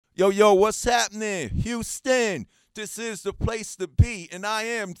Yo, what's happening? Houston, this is the place to be, and I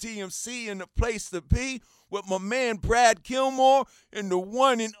am DMC in the place to be with my man Brad Gilmore and the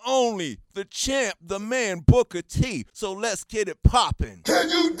one and only, the champ, the man Booker T. So let's get it poppin'. Can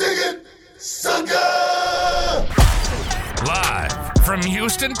you dig it, sucker? Live from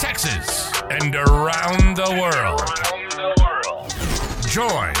Houston, Texas, and around the world.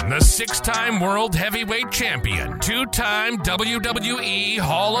 Join the six-time World Heavyweight Champion, two-time WWE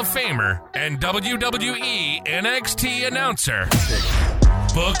Hall of Famer, and WWE NXT announcer,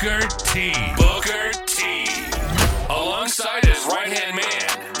 Booker T. Booker T. Alongside his right-hand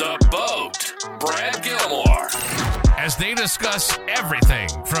man, the BOAT, Brad Gilmore, as they discuss everything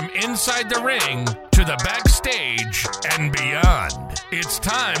from inside the ring to the backstage and beyond. It's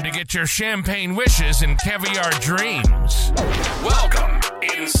time to get your champagne wishes and caviar dreams. Welcome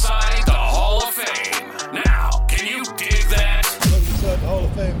inside the Hall of Fame. Now, can you dig that? Inside the Hall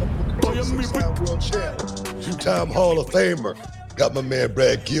of Fame, six-time world champ, two-time Hall of Famer. Got my man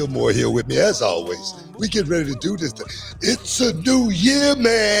Brad Gilmore here with me, as always. We get ready to do this thing. It's a new year,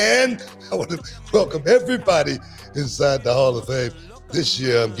 man. I want to welcome everybody inside the Hall of Fame. This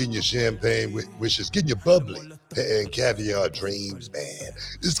year, I'm getting you champagne wishes, getting you bubbly and caviar dreams, man.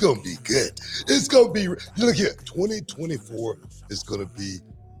 It's going to be good. It's going to be, look here, 2024 is going to be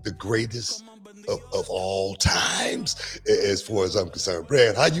the greatest of all times as far as I'm concerned.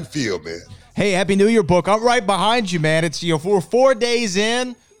 Brad, how you feel, man? Hey, Happy New Year, Book. I'm right behind you, man. It's, we're 4 days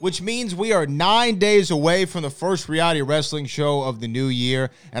in, which means we are 9 days away from the first reality wrestling show of the new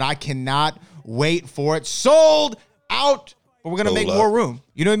year, and I cannot wait for it. Sold out, but we're going to make more room.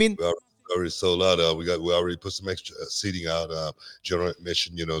 You know what I mean? We already sold out. We already put some extra seating out, general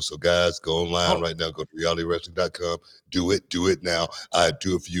admission, so guys, go online right now. Go to realitywrestling.com. Do it now. I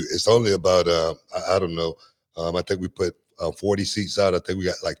do it for you. It's only about, I don't know. I think we put 40 seats out. I think we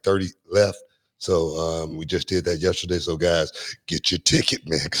got like 30 left. So we just did that yesterday. So guys, get your ticket,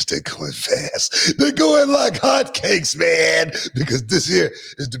 man, because they're going fast. They're going like hotcakes, man, because this here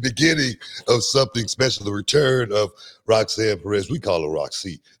is the beginning of something special, the return of Roxanne Perez. We call her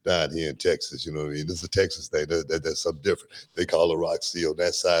Roxy down here in Texas. You know what I mean? This is a Texas thing. That's something different. They call her Roxy on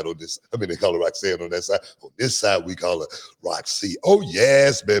that side. They call her Roxanne on that side. On this side, we call her Roxy. Oh,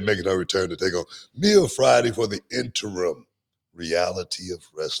 yes, man, making her return to take on Meal Friday for the interim Reality of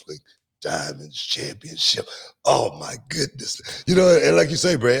Wrestling Diamonds Championship. Oh my goodness. And like you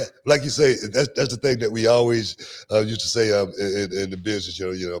say, Brad, that's the thing that we always used to say in the business,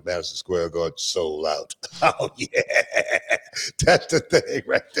 Madison Square Garden sold out. Oh yeah. That's the thing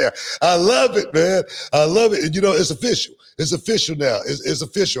right there. I love it, man. I love it. And it's official. It's official now. It's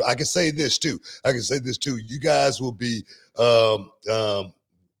official. I can say this too. You guys will be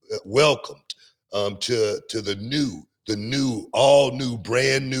welcomed to the all new,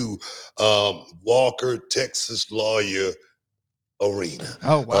 brand new Walker Texas Lawyer Arena.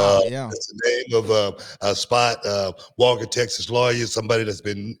 Oh, wow, yeah. That's the name of a spot, Walker Texas Lawyer, somebody that's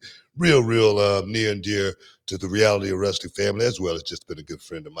been real near and dear to the Reality of Wrestling family, as well as just been a good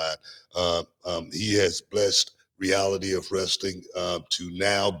friend of mine. He has blessed Reality of Wrestling to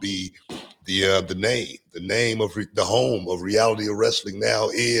now be the name of the home of Reality of Wrestling now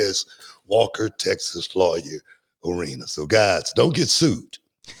is Walker Texas Lawyer Arena. So guys, don't get sued.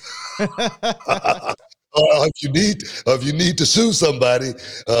 If you need to sue somebody,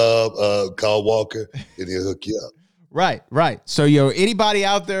 call Walker and he'll hook you up. Right. So anybody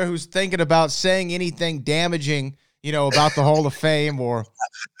out there who's thinking about saying anything damaging, about the Hall of Fame or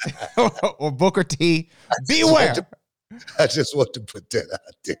Booker T, beware. I just want to put that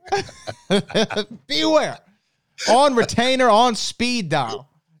out there. Beware. On retainer, on speed dial.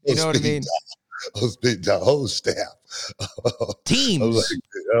 You know what I mean? The whole staff. Teams.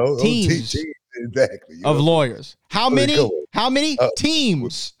 Teams. Exactly. Of lawyers. How many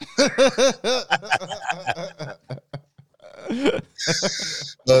teams?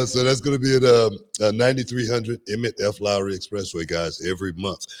 So that's going to be at 9300 Emmett F. Lowry Expressway, guys, every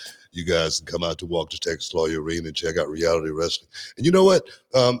month. You guys can come out to Walker Texas Lawyer Arena and check out Reality Wrestling. And you know what?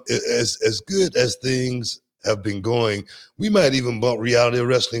 As good as things have been going, we might even bump Reality of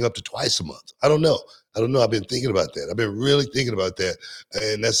Wrestling up to twice a month. I don't know. I've been thinking about that. I've been really thinking about that.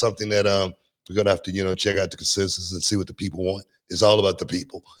 And that's something that we're going to have to, check out the consensus and see what the people want. It's all about the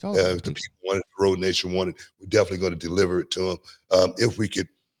people. If the people want it, the Road Nation want it, we're definitely going to deliver it to them. If we could,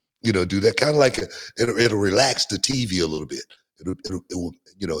 do that, kind of like it'll relax the TV a little bit. it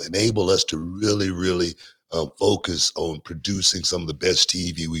will, enable us to really focus on producing some of the best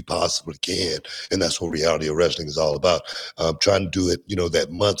TV we possibly can. And that's what reality of wrestling is all about. Trying to do it,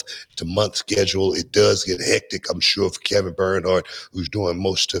 that month to month schedule. It does get hectic, I'm sure, for Kevin Bernhardt, who's doing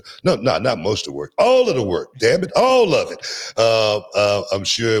not most of the work, all of the work, damn it, all of it. I'm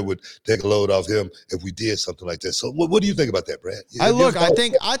sure it would take a load off him if we did something like that. So what do you think about that, Brad?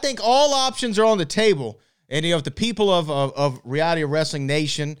 I think all options are on the table. And if the people of Reality of Wrestling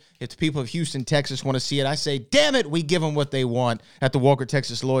Nation, if the people of Houston, Texas want to see it, I say, damn it, we give them what they want at the Walker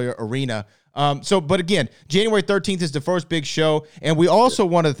Texas Lawyer Arena. But again, January 13th is the first big show. And we also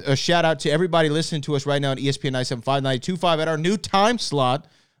want to shout out to everybody listening to us right now on ESPN 97.5, 92.5 at our new time slot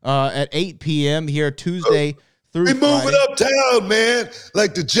at 8 p.m. here Tuesday through Friday. We moving uptown, man,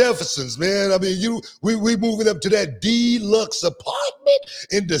 like the Jeffersons, man. I mean, we moving up to that deluxe apartment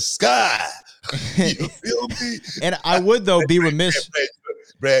in the sky. You feel me? And I would, though, be remiss.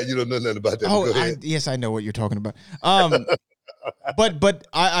 Brad, you don't know nothing about that. Oh, yes, I know what you're talking about. But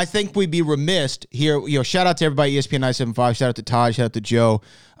I think we'd be remiss here. Shout out to everybody, ESPN 975. Shout out to Todd. Shout out to Joe.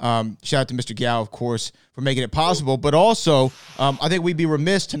 Shout out to Mr. Gow, of course, for making it possible. But also, I think we'd be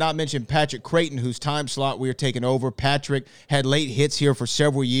remiss to not mention Patrick Creighton, whose time slot we are taking over. Patrick had late hits here for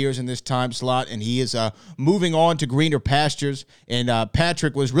several years in this time slot, and he is moving on to greener pastures. And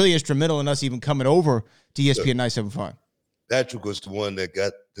Patrick was really instrumental in us even coming over to ESPN 975. Patrick was the one that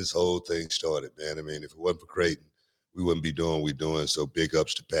got this whole thing started, man. I mean, if it wasn't for Creighton, we wouldn't be doing what we're doing. So big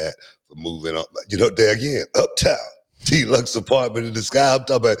ups to Pat for moving up. There again, uptown, deluxe apartment in the sky. I'm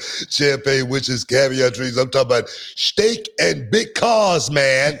talking about champagne witches, caviar trees. I'm talking about steak and big cars,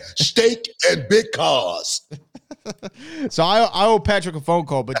 man. Steak and big cars. So I owe Patrick a phone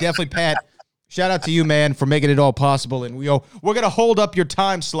call, but definitely, Pat, shout out to you, man, for making it all possible. And we're going to hold up your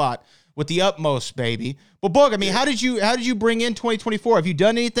time slot with the utmost, baby. But Boog, I mean, how did you bring in 2024? Have you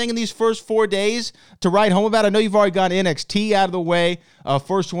done anything in these first 4 days to write home about? I know you've already got NXT out of the way,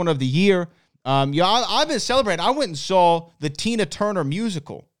 first one of the year. I've been celebrating. I went and saw the Tina Turner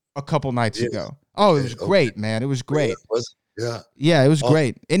musical a couple nights ago. Oh, it was great, man. It was great. Yeah, it was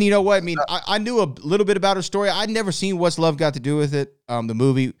great. And you know what? I mean, I knew a little bit about her story. I'd never seen What's Love Got to Do with It, the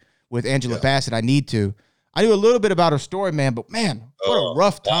movie with Angela Bassett. I need to. I knew a little bit about her story, man, but man, what a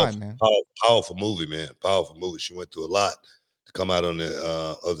rough time, man. Powerful movie, man. Powerful movie. She went through a lot to come out on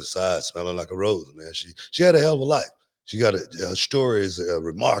the other side smelling like a rose, man. She had a hell of a life. She got her story is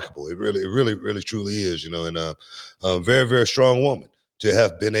remarkable. It really, truly is, and a very, very strong woman to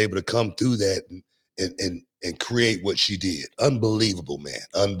have been able to come through that and create what she did. Unbelievable, man.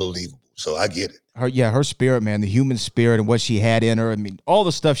 Unbelievable. So I get it. Her spirit, man, the human spirit and what she had in her. I mean, all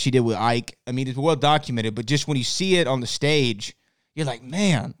the stuff she did with Ike, I mean, it's well documented, but just when you see it on the stage, you're like,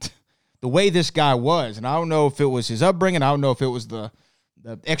 man, the way this guy was. And I don't know if it was his upbringing. I don't know if it was the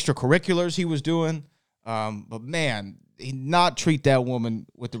extracurriculars he was doing. But man, he not treat that woman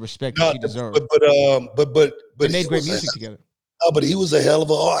with the respect that she deserved. But they made great music together. Oh, but he was a hell of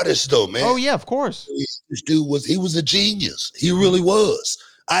an artist, though, man. Oh yeah, of course. This dude was a genius. He really was.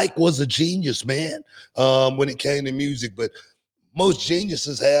 Ike was a genius, man, when it came to music. But most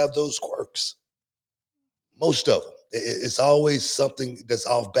geniuses have those quirks. Most of them. It's always something that's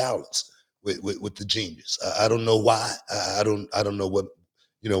off balance with the genius. I don't know why. I don't know what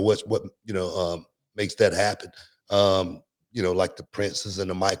makes that happen. Like the Princes and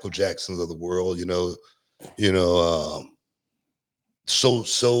the Michael Jacksons of the world.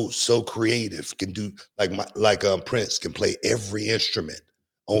 So creative, can do like Prince can play every instrument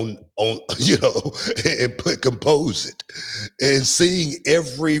on and compose it and sing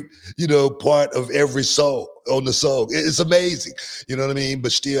every part of every song on the song. It's amazing, you know what I mean,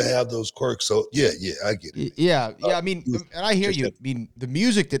 but still have those quirks. So yeah, I get it. Yeah, I mean, and I hear you. I mean, the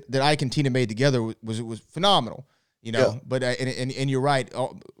music that Ike and Tina made together was phenomenal, but and you're right, a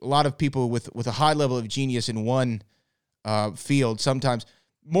lot of people with a high level of genius in one field, sometimes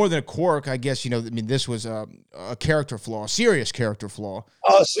more than a quirk, I guess, this was a character flaw, a serious character flaw.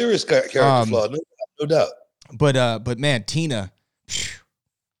 Oh, serious character flaw, no doubt. But man, Tina,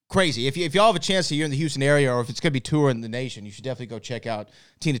 crazy. If y'all have a chance to, you're in the Houston area, or if it's going to be touring the nation, you should definitely go check out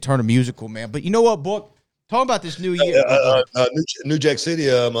Tina Turner musical, man. But you know what, Book? Talking about this new year. New Jack City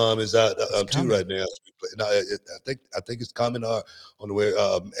is out too right now. No, I think it's coming on the way.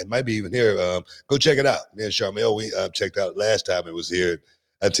 It might be even here. Go check it out. Me and Charmel, we checked out last time it was here.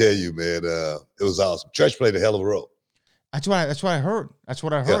 I tell you, man, it was awesome. Church played a hell of a role. That's what I heard.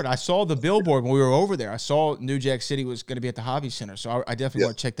 Yeah. I saw the billboard when we were over there. I saw New Jack City was going to be at the Hobby Center, so I definitely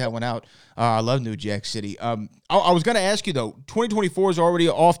want to check that one out. I love New Jack City. I was going to ask you though. 2024 is already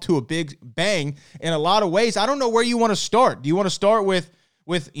off to a big bang in a lot of ways. I don't know where you want to start. Do you want to start with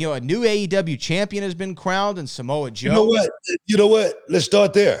a new AEW champion has been crowned and Samoa Joe? You know what? Let's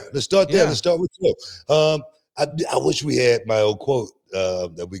start there. Let's start there. Yeah. Let's start with Joe. I wish we had my old quote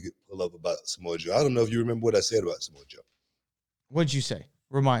that we could pull up about Samoa Joe. I don't know if you remember what I said about Samoa Joe. What did you say?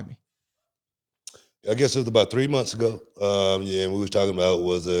 Remind me. I guess it was about 3 months ago. And we was talking about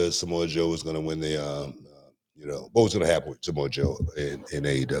was Samoa Joe was going to win the, what was going to happen with Samoa Joe in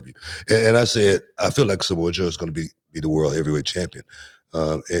AEW. And I said, I feel like Samoa Joe is going to be the world heavyweight champion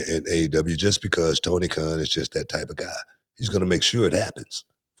in AEW just because Tony Khan is just that type of guy. He's going to make sure it happens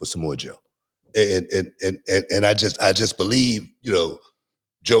for Samoa Joe. And I just believe, Joe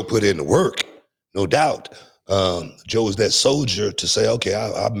put in the work, no doubt. Joe is that soldier to say, okay,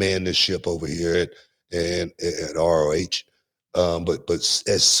 I man this ship over here at ROH. But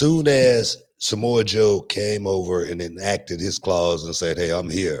as soon as Samoa Joe came over and enacted his clause and said, hey, I'm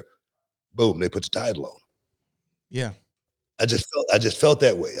here, boom, they put the title on him. Yeah. I just felt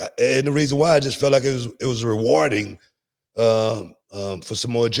that way. And the reason why I just felt like it was rewarding for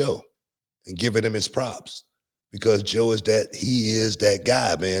Samoa Joe and giving him his props. Because Joe he is that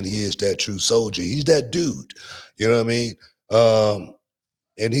guy, man. He is that true soldier. He's that dude. You know what I mean?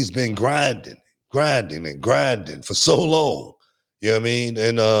 And he's been grinding for so long. You know what I mean?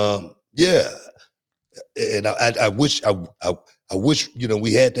 And yeah. And I wish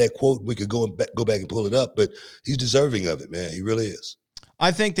we had that quote. We could go back and pull it up, but he's deserving of it, man. He really is.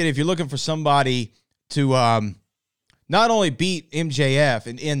 I think that if you're looking for somebody to not only beat MJF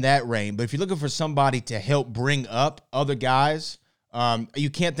and in that reign, but if you're looking for somebody to help bring up other guys, you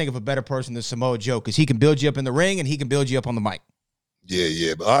can't think of a better person than Samoa Joe because he can build you up in the ring and he can build you up on the mic.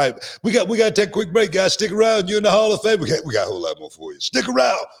 Yeah. But all right, we got to take a quick break, guys. Stick around. You're in the Hall of Fame. We got a whole lot more for you. Stick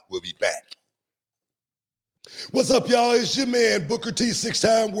around. We'll be back. What's up, y'all? It's your man, Booker T,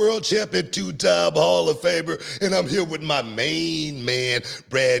 6-time world champion, 2-time Hall of Famer, and I'm here with my main man,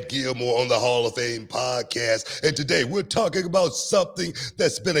 Brad Gilmore, on the Hall of Fame podcast. And today we're talking about something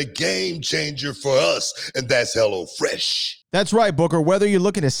that's been a game changer for us, and that's HelloFresh. That's right, Booker. Whether you're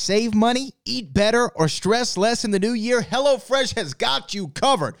looking to save money, eat better, or stress less in the new year, HelloFresh has got you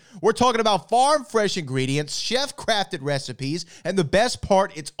covered. We're talking about farm-fresh ingredients, chef-crafted recipes, and the best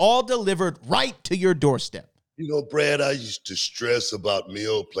part, it's all delivered right to your doorstep. You know, Brad, I used to stress about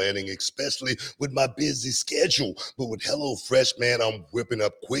meal planning, especially with my busy schedule. But with HelloFresh, man, I'm whipping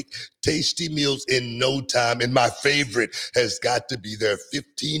up quick, tasty meals in no time. And my favorite has got to be their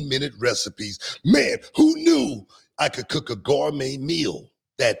 15-minute recipes. Man, who knew I could cook a gourmet meal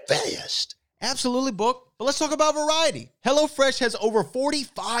that fast? Absolutely, Book. But let's talk about variety. HelloFresh has over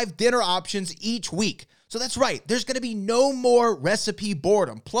 45 dinner options each week. So that's right. There's going to be no more recipe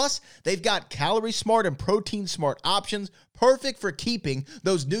boredom. Plus, they've got calorie smart and protein smart options, perfect for keeping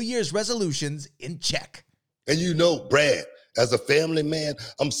those New Year's resolutions in check. And you know, Brad, as a family man,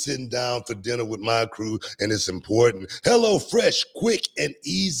 I'm sitting down for dinner with my crew, and it's important. HelloFresh, quick and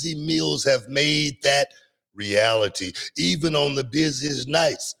easy meals have made that reality. Even on the busiest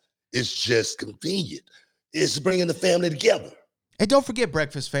nights, it's just convenient. It's bringing the family together. And don't forget,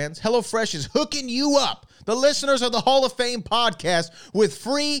 breakfast fans, HelloFresh is hooking you up, the listeners of the Hall of Fame podcast, with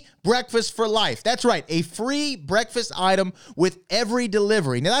free breakfast for life. That's right, a free breakfast item with every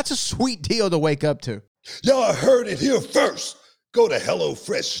delivery. Now, that's a sweet deal to wake up to. Y'all heard it here first. Go to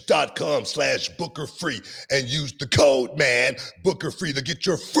HelloFresh.com/BookerFree and use the code, man, BookerFree, to get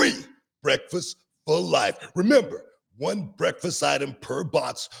your free breakfast for life. Remember, one breakfast item per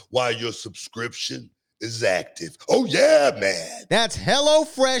box while your subscription is active. Oh, yeah, man. That's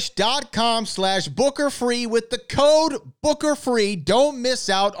HelloFresh.com/BookerFree with the code BookerFree. Don't miss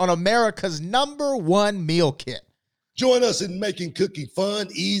out on America's #1 meal kit. Join us in making cooking fun,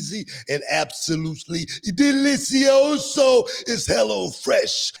 easy, and absolutely delicioso. It's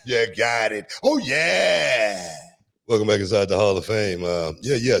HelloFresh. You got it. Oh, yeah. Welcome back inside the Hall of Fame.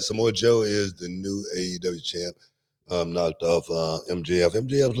 Samoa Joe is the new AEW champ. Knocked off MJF.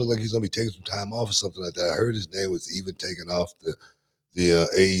 MJF looked like he's going to be taking some time off or something like that. I heard his name was even taken off the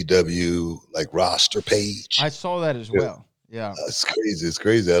AEW roster page. I saw that as well. Yeah. It's crazy. It's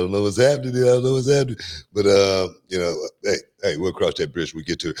crazy. I don't know what's happening. But, hey, we'll cross that bridge when we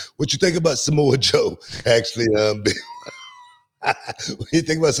get to it. What you think about Samoa Joe actually what do you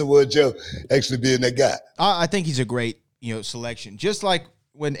think about Samoa Joe actually being that guy? I think he's a great, selection. Just like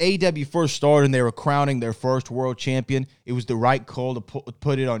when AEW first started and they were crowning their first world champion, it was the right call to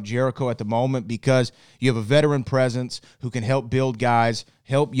put it on Jericho at the moment because you have a veteran presence who can help build guys,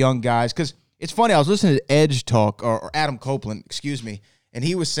 help young guys. Because it's funny, I was listening to Edge talk, or Adam Copeland, excuse me, and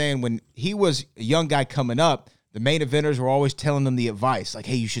he was saying when he was a young guy coming up, the main eventers were always telling them the advice, like,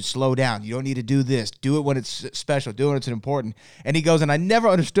 hey, you should slow down. You don't need to do this. Do it when it's special. Do it when it's important. And he goes, and I never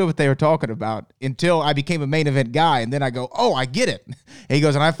understood what they were talking about until I became a main event guy. And then I go, oh, I get it. And he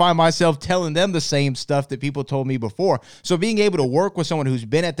goes, and I find myself telling them the same stuff that people told me before. So being able to work with someone who's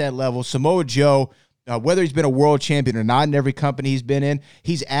been at that level, Samoa Joe, whether he's been a world champion or not in every company he's been in,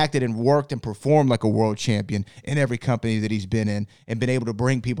 he's acted and worked and performed like a world champion in every company that he's been in and been able to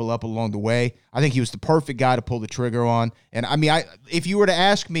bring people up along the way. I think he was the perfect guy to pull the trigger on. And, I mean, if you were to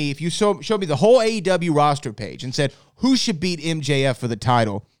ask me, if you showed me the whole AEW roster page and said, who should beat MJF for the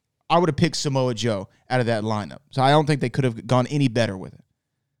title, I would have picked Samoa Joe out of that lineup. So I don't think they could have gone any better with it.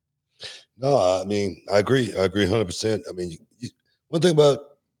 No, I mean, I agree 100%. I mean, one thing about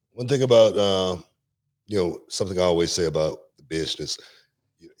something I always say about the business,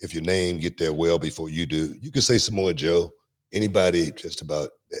 if your name get there well before you do, you can say Samoa Joe. Anybody just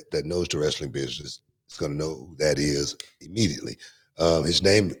about that knows the wrestling business is going to know who that is immediately. His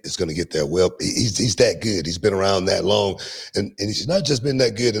name is going to get there well. He's that good. He's been around that long. And he's not just been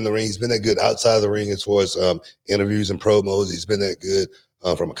that good in the ring. He's been that good outside of the ring as far as interviews and promos. He's been that good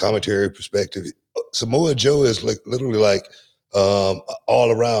from a commentary perspective. Samoa Joe is literally like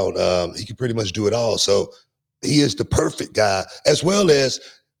all around. He can pretty much do it all. So he is the perfect guy, as well as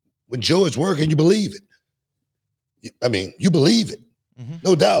when Joe is working, you believe it. I mean, you believe it,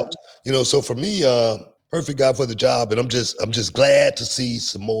 no doubt. So for me, perfect guy for the job, and I'm just glad to see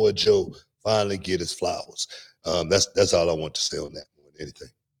Samoa Joe finally get his flowers. That's all I want to say on that more than anything.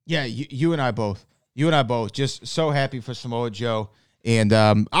 Yeah, you and I both. Just so happy for Samoa Joe, and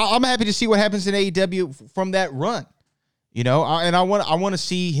I'm happy to see what happens in AEW from that run. And I want to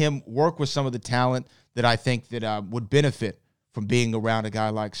see him work with some of the talent that I think that would benefit from being around a guy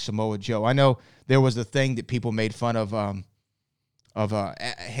like Samoa Joe. I know there was the thing that people made fun of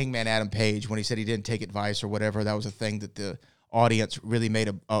Hangman Adam Page when he said he didn't take advice or whatever. That was a thing that the audience really made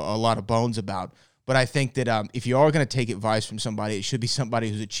a lot of bones about. But I think that if you are going to take advice from somebody, it should be somebody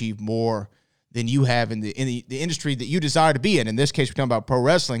who's achieved more than you have in the industry that you desire to be in. In this case, we're talking about pro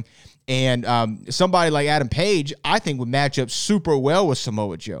wrestling. And somebody like Adam Page, I think, would match up super well with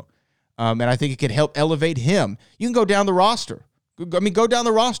Samoa Joe. And I think it could help elevate him. You can go down the roster. Go down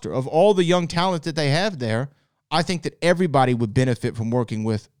the roster of all the young talent that they have there. I think that everybody would benefit from working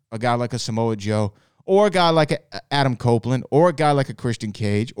with a guy like a Samoa Joe or a guy like a Adam Copeland or a guy like a Christian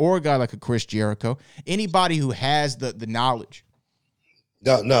Cage or a guy like a Chris Jericho. Anybody who has the knowledge.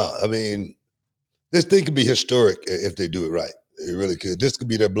 No. I mean, this thing could be historic if they do it right. It really could. This could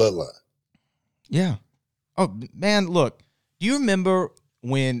be their bloodline. Yeah. Oh, man, look. Do you remember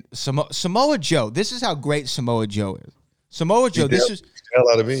when Samoa Joe, this is how great Samoa Joe is. Samoa Joe, Beat the hell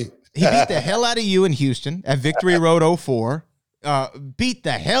out of me. He beat the hell out of you in Houston at Victory Road 04. Beat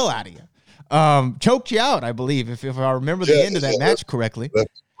the hell out of you. Choked you out, I believe, if I remember the end of that match correctly.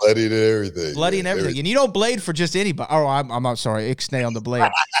 Bloody and everything. Bloody and everything. And you don't blade for just anybody. Oh, I'm not sorry. Ixnay on the blade.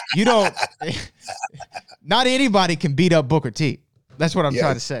 You don't. Not anybody can beat up Booker T. That's what I'm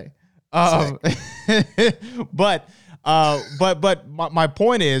trying to say. But my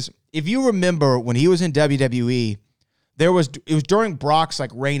point is, if you remember when he was in WWE, it was during Brock's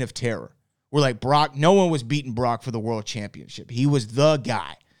reign of terror, where Brock, no one was beating Brock for the world championship. He was the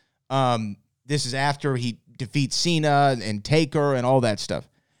guy. This is after he defeats Cena and Taker and all that stuff.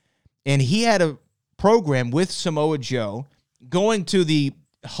 And he had a program with Samoa Joe going to the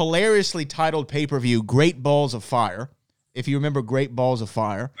hilariously titled pay-per-view Great Balls of Fire. If you remember Great Balls of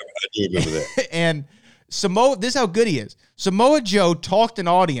Fire. I do remember that. And this is how good he is. Samoa Joe talked an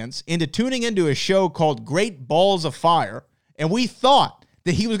audience into tuning into a show called Great Balls of Fire, and we thought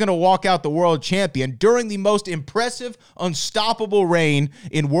that he was going to walk out the world champion during the most impressive, unstoppable reign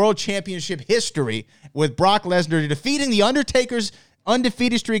in world championship history, with Brock Lesnar defeating The Undertaker's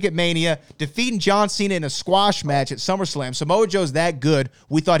undefeated streak at Mania, defeating John Cena in a squash match at SummerSlam. Samoa Joe's that good,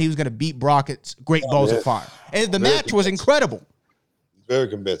 we thought he was going to beat Brock at Great Balls of Fire. And the match was incredible. Very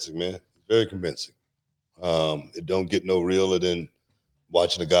convincing, man. Very convincing. It don't get no realer than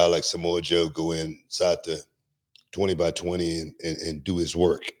watching a guy like Samoa Joe go inside the 20 by 20 and do his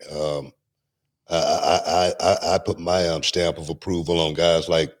work. I put my stamp of approval on guys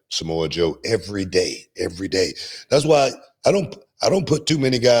like Samoa Joe every day. That's why I don't put too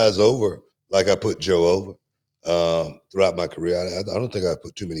many guys over like I put Joe over throughout my career. I don't think I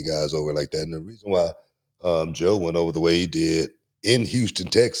put too many guys over like that. And the reason why Joe went over the way he did in Houston,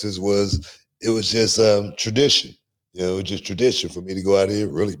 Texas was just tradition. You know, just tradition for me to go out here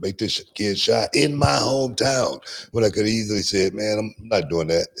and really make this kid shot in my hometown. When I could easily said, man, I'm not doing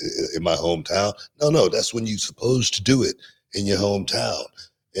that in my hometown. No, that's when you're supposed to do it in your hometown.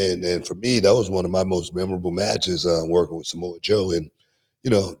 And for me, that was one of my most memorable matches working with Samoa Joe and,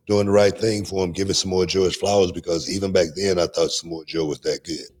 doing the right thing for him, giving Samoa Joe his flowers, because even back then I thought Samoa Joe was that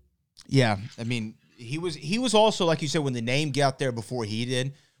good. Yeah, I mean, he was also, like you said, when the name got there before he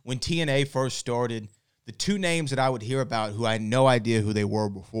did, when TNA first started, the two names that I would hear about who I had no idea who they were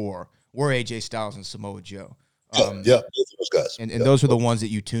before were AJ Styles and Samoa Joe. Both of those guys. And those were the ones that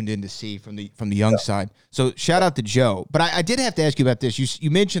you tuned in to see from the young side. So shout out to Joe. But I did have to ask you about this. You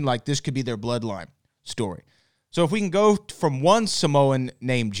mentioned like this could be their bloodline story. So if we can go from one Samoan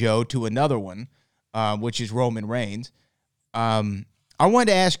named Joe to another one, which is Roman Reigns, I wanted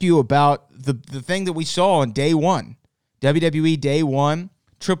to ask you about the thing that we saw on day one, WWE day one.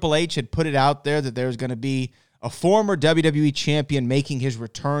 Triple H had put it out there that there's going to be a former WWE champion making his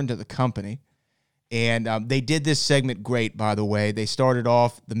return to the company. And they did this segment great, by the way. They started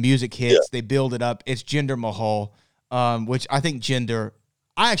off, the music hits, they build it up. It's Jinder Mahal, which I think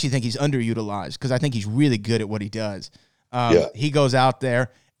I actually think he's underutilized because I think he's really good at what he does. He goes out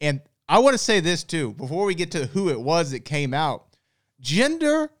there. And I want to say this, too, before we get to who it was that came out.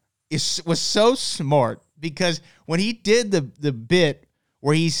 Jinder was so smart because when he did the bit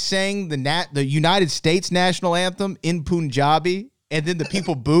where he sang the United States national anthem in Punjabi, and then the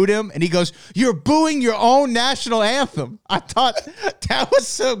people booed him, and he goes, "You're booing your own national anthem." I thought that was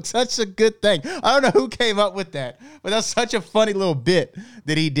such a good thing. I don't know who came up with that, but that's such a funny little bit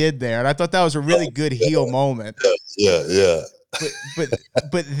that he did there, and I thought that was a really good heel moment. Yeah.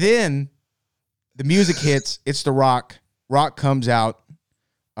 But then the music hits. It's The Rock. Rock comes out,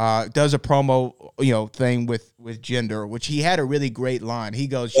 does a promo, thing with Jinder, which he had a really great line. He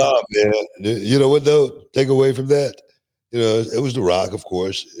goes, "Oh man, you know what though? Take away from that, it was The Rock, of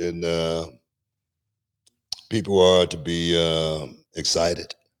course, and people are to be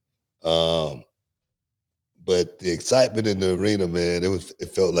excited. But the excitement in the arena, man,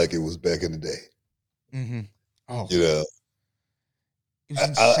 it felt like it was back in the day. Mm-hmm. Oh,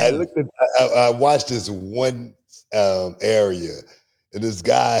 I watched this one area, and this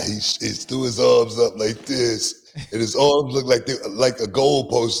guy he threw his arms up like this, and his arms looked like a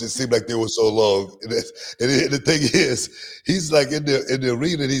goalpost. It seemed like they were so long. And the thing is, he's like in the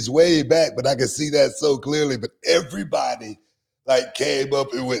arena, and he's way back, but I can see that so clearly. But everybody like came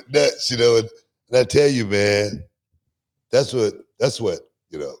up and went nuts, And I tell you, man, that's what I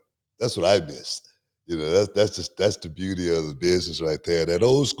missed. That's the beauty of the business right there. That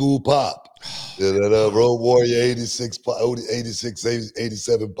old school pop, that Road Warrior 86,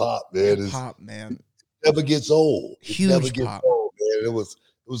 87 pop, man. Pop, man. Never gets old. Huge never gets pop. old, man. It was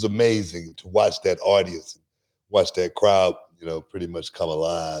amazing to watch that audience, watch that crowd, pretty much come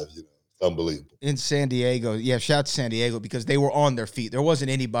alive. It's unbelievable. In San Diego, shout out to San Diego because they were on their feet. There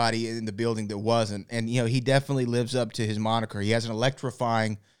wasn't anybody in the building that wasn't. And, he definitely lives up to his moniker. He has an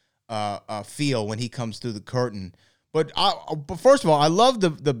electrifying feel when he comes through the curtain. But first of all, I love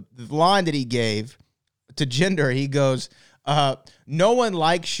the line that he gave to Jinder. He goes, "No one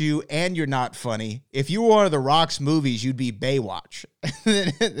likes you, and you're not funny. If you were one of the Rock's movies, you'd be Baywatch."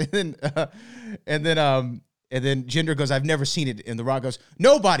 and then Jinder goes, "I've never seen it." And the Rock goes,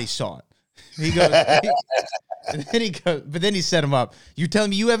 "Nobody saw it." He goes, but then he set him up. "You're telling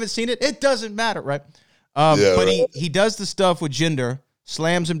me you haven't seen it? It doesn't matter, right?" But he does the stuff with Jinder,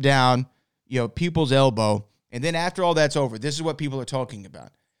 slams him down, people's elbow. And then after all that's over, this is what people are talking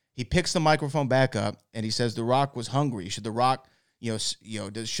about. He picks the microphone back up and he says, "The Rock was hungry. Should The Rock,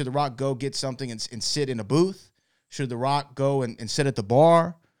 should The Rock go get something and sit in a booth? Should The Rock go and sit at the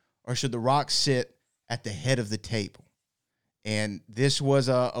bar? Or should The Rock sit at the head of the table?" And this was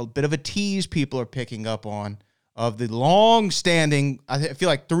a bit of a tease people are picking up on of the long-standing, I feel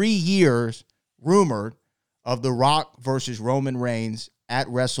like 3 years rumored, of The Rock versus Roman Reigns at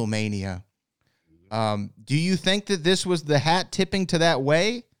WrestleMania. Do you think that this was the hat tipping to that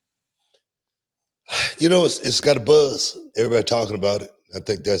way? It's got a buzz. Everybody talking about it. I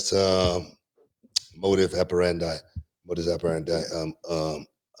think that's modus operandi.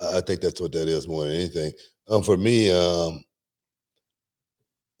 I think that's what that is more than anything. For me,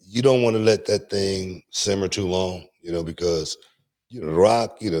 you don't want to let that thing simmer too long, because The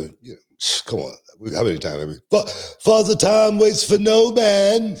Rock, come on. How many times? Father time waits for no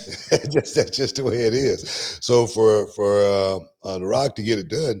man. That's just the way it is. So for The Rock to get it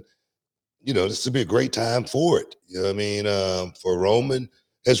done, this would be a great time for it. You know what I mean? For Roman,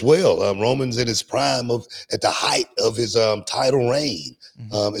 as well. Roman's in his prime at the height of his title reign.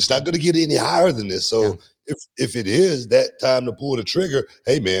 It's not going to get any higher than this. So if it is that time to pull the trigger,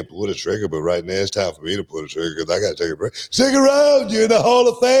 hey man, pull the trigger. But right now it's time for me to pull the trigger because I got to take a break. Stick around, you're in the Hall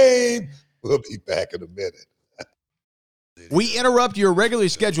of Fame. We'll be back in a minute. We interrupt your regularly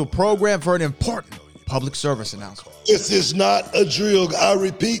scheduled program for an important public service announcement. This is not a drill. I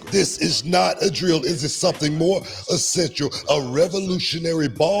repeat, this is not a drill. This is something more essential, a revolutionary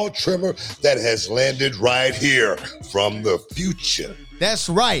ball trimmer that has landed right here from the future. That's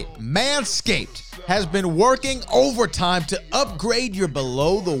right. Manscaped has been working overtime to upgrade your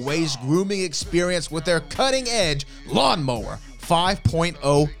below-the-waist grooming experience with their cutting-edge Lawnmower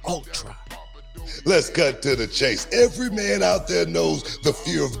 5.0 Ultra. Let's cut to the chase. Every man out there knows the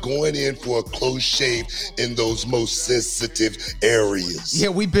fear of going in for a close shave in those most sensitive areas. Yeah,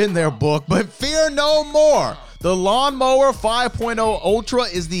 we've been there, Book, but fear no more. The Lawnmower 5.0 Ultra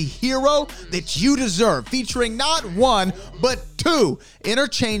is the hero that you deserve, featuring not one, but two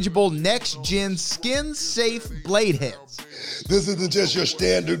interchangeable next-gen skin-safe blade heads. This isn't just your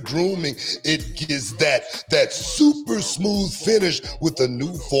standard grooming. It gives that super smooth finish with a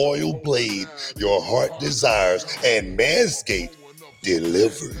new foil blade your heart desires, and Manscaped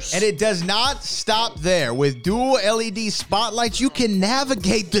delivers. And it does not stop there. With dual LED spotlights, you can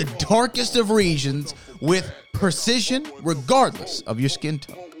navigate the darkest of regions with precision regardless of your skin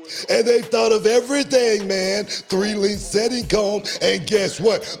tone. And they thought of everything, man. 3-length setting comb, and guess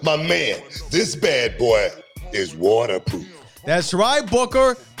what, my man? This bad boy is waterproof. That's right,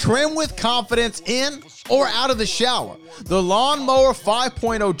 Booker. Trim with confidence in or out of the shower. The Lawnmower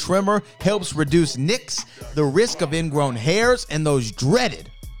 5.0 trimmer helps reduce nicks, the risk of ingrown hairs, and those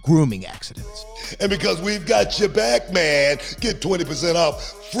dreaded grooming accidents. And because we've got your back, man, get 20%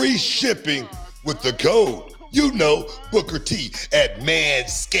 off free shipping with the code, Booker T at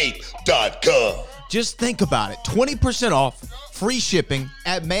manscaped.com. Just think about it. 20% off, free shipping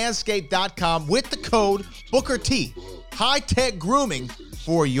at manscaped.com with the code Booker T. High-tech grooming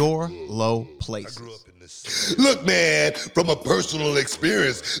for your low places. Look, man, from a personal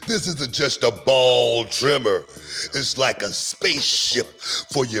experience, this isn't just a ball trimmer. It's like a spaceship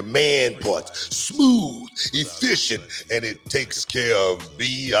for your man parts. Smooth, efficient, and it takes care of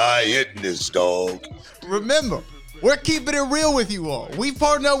business, dog. Remember, we're keeping it real with you all. We've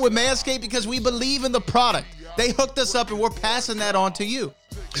partnered up with Manscaped because we believe in the product. They hooked us up, and we're passing that on to you.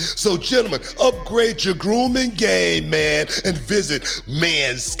 So, gentlemen, upgrade your grooming game, man, and visit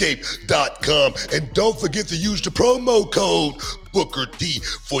manscaped.com. And don't forget to use the promo code Booker T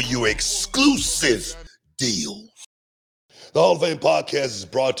for your exclusive deal. The Hall of Fame podcast is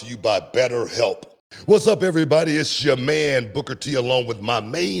brought to you by BetterHelp. What's up, everybody? It's your man, Booker T, along with my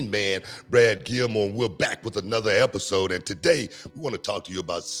main man, Brad Gilmore, and we're back with another episode. And today, we want to talk to you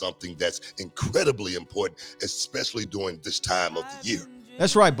about something that's incredibly important, especially during this time of the year.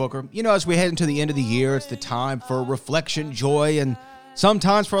 That's right, Booker. You know, as we head into the end of the year, it's the time for reflection, joy, and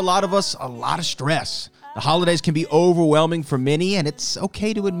sometimes for a lot of us, a lot of stress. The holidays can be overwhelming for many, and it's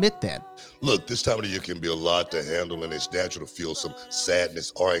okay to admit that. Look, this time of the year can be a lot to handle, and it's natural to feel some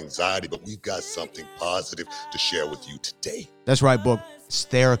sadness or anxiety, but we've got something positive to share with you today. That's right, Book. It's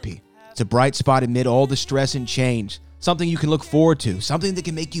therapy. It's a bright spot amid all the stress and change. Something you can look forward to. Something that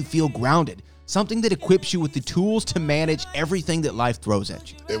can make you feel grounded. Something that equips you with the tools to manage everything that life throws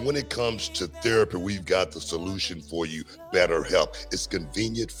at you. And when it comes to therapy, we've got the solution for you, BetterHelp. It's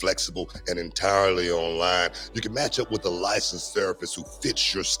convenient, flexible, and entirely online. You can match up with a licensed therapist who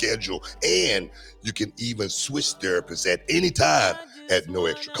fits your schedule, and you can even switch therapists at any time at no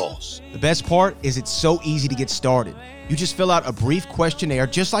extra cost. The best part is it's so easy to get started. You just fill out a brief questionnaire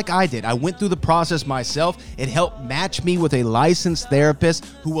just like I did. I went through the process myself. It helped match me with a licensed therapist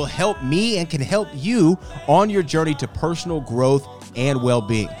who will help me and can help you on your journey to personal growth and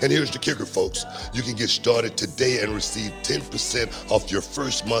well-being. And here's the kicker, folks. You can get started today and receive 10% off your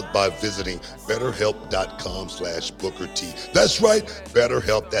first month by visiting betterhelp.com/Booker T. That's right,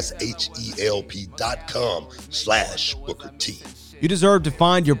 BetterHelp. That's HELP.com/Booker T. You deserve to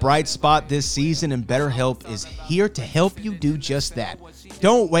find your bright spot this season, and BetterHelp is here to help you do just that.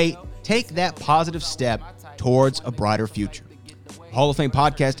 Don't wait. Take that positive step towards a brighter future. Hall of Fame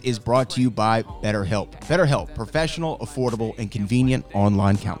podcast is brought to you by BetterHelp. BetterHelp, professional, affordable, and convenient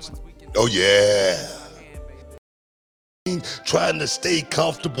online counseling. Oh, yeah. Trying to stay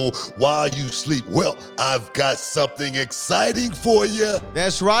comfortable while you sleep. Well, I've got something exciting for you.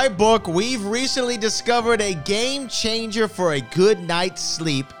 That's right, Book. We've recently discovered a game changer for a good night's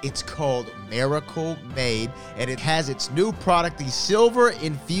sleep. It's called Miracle Made, and it has its new product, the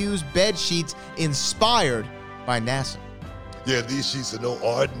silver-infused bed sheets inspired by NASA. Yeah, these sheets are no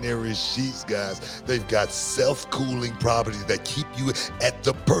ordinary sheets, guys. They've got self-cooling properties that keep you at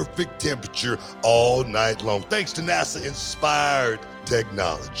the perfect temperature all night long, thanks to NASA-inspired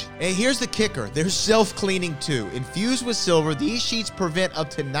technology. And here's the kicker. They're self-cleaning too. Infused with silver, these sheets prevent up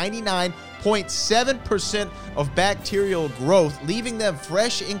to 99.7% of bacterial growth, leaving them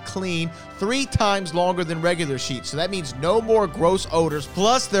fresh and clean 3 times longer than regular sheets. So that means no more gross odors.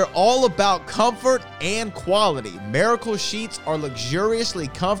 Plus, they're all about comfort and quality. Miracle sheets are luxuriously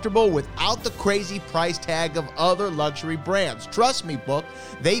comfortable without the crazy price tag of other luxury brands. Trust me, Book,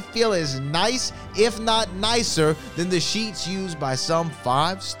 they feel as nice, if not nicer, than the sheets used by some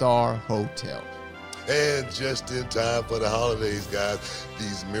 5-star hotel. And just in time for the holidays, guys,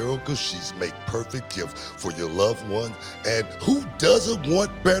 these miracle sheets make perfect gifts for your loved ones. And who doesn't want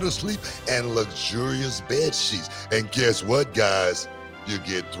better sleep and luxurious bed sheets? And guess what, guys? You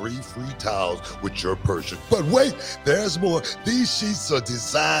get 3 free towels with your purchase. But wait, there's more. These sheets are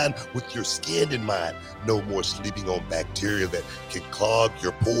designed with your skin in mind. No more sleeping on bacteria that can clog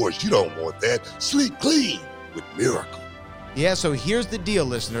your pores. You don't want that. Sleep clean with Miracle. Yeah, so here's the deal,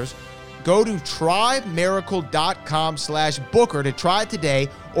 listeners. Go to trymiracle.com/Booker to try it today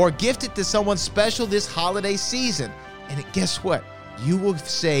or gift it to someone special this holiday season. And guess what? You will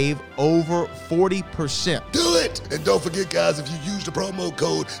save over 40%. Do it! And don't forget, guys, if you use the promo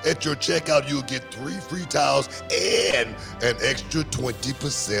code at your checkout, you'll get 3 free towels and an extra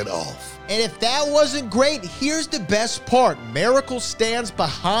 20% off. And if that wasn't great, here's the best part. Miracle stands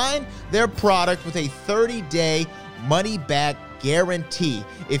behind their product with a 30-day money-back guarantee.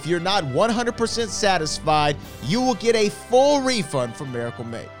 If you're not 100% satisfied, you will get a full refund from Miracle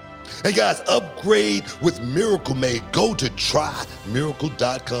Made. Hey guys, upgrade with Miracle Made. Go to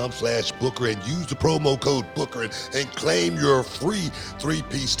trymiracle.com/Booker and use the promo code Booker and claim your free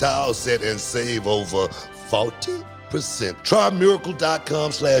 3-piece towel set and save over 40%.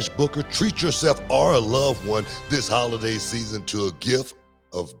 Trymiracle.com/Booker. Treat yourself or a loved one this holiday season to a gift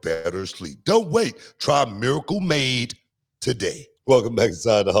of better sleep. Don't wait. Try Miracle Made today. Welcome back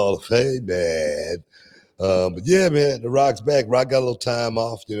inside the Hall of Fame, man. But yeah, man, The Rock's back. Rock got a little time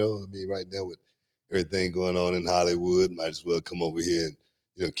off, you know. I mean, right now with everything going on in Hollywood, might as well come over here and,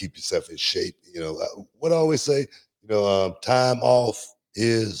 you know, keep yourself in shape. You know, what I always say, you know, time off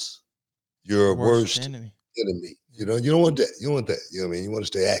is your worst enemy. You know, you don't want that. You don't want that. You know what I mean? You want to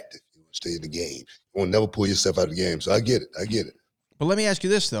stay active. You want to stay in the game. You want to never pull yourself out of the game. So I get it. But let me ask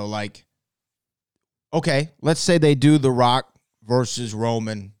you this, though. Like, okay, let's say they do The Rock versus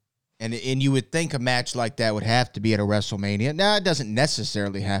Roman, and you would think a match like that would have to be at a WrestleMania. Now, it doesn't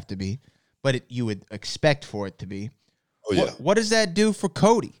necessarily have to be, but you would expect for it to be. Oh, yeah. What does that do for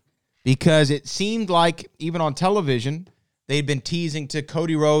Cody? Because it seemed like, even on television, they'd been teasing to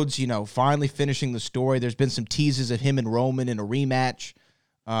Cody Rhodes, you know, finally finishing the story. There's been some teases of him and Roman in a rematch.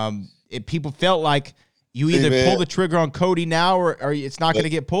 People felt like you either pull the trigger on Cody now or it's not going to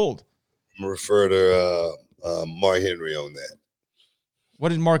get pulled. I'm going to refer to Mark Henry on that. What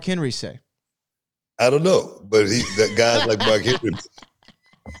did Mark Henry say? I don't know, but that guy's like Mark Henry.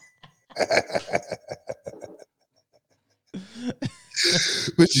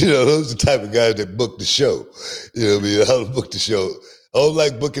 But, you know, those are the type of guys that book the show. You know what I mean? I don't book the show. I don't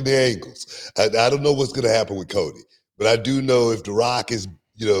like booking the angles. I don't know what's going to happen with Cody, but I do know if The Rock is,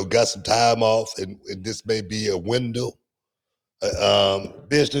 you know, got some time off and this may be a window.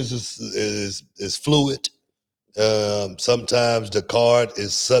 Business is fluid. Sometimes the card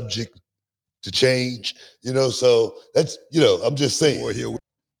is subject to change, you know, so that's, you know, I'm just saying.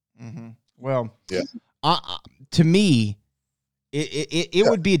 Mm-hmm. Well, yeah. To me, it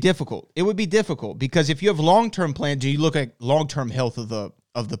would be difficult. It would be difficult because if you have long-term plans and you look at long-term health of the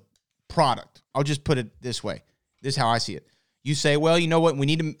product, I'll just put it this way. This is how I see it. You say, well, you know what? We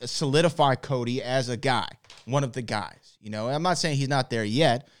need to solidify Cody as a guy, one of the guys. You know, I'm not saying he's not there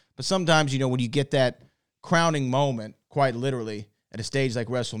yet, but sometimes, you know, when you get that crowning moment, quite literally, at a stage like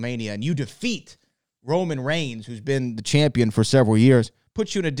WrestleMania, and you defeat Roman Reigns, who's been the champion for several years,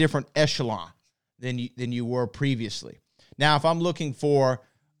 puts you in a different echelon than you were previously. Now, if I'm looking for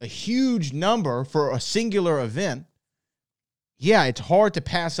a huge number for a singular event, yeah, it's hard to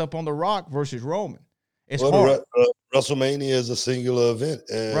pass up on The Rock versus Roman. It's hard. WrestleMania is a singular event.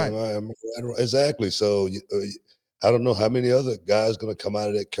 And right. Exactly. So I don't know how many other guys going to come out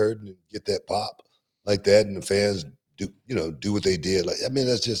of that curtain and get that pop like that, and the fans do what they did. Like, I mean,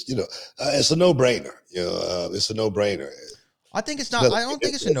 that's just, you know, it's a no-brainer. You know, it's a no-brainer. I think it's not. I don't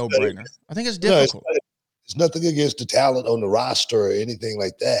think it's a no-brainer. I think it's difficult. No, it's nothing against the talent on the roster or anything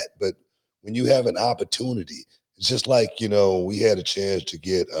like that. But when you have an opportunity, it's just like, you know, we had a chance to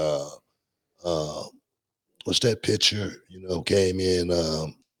get what's that pitcher? Came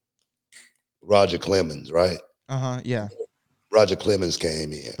in Roger Clemens, right? Yeah. Roger Clemens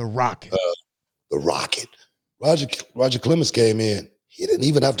came in. The Rocket. The Rocket. Roger Clemens came in. He didn't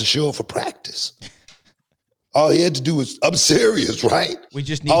even have to show up for practice. All he had to do was, I'm serious, right? We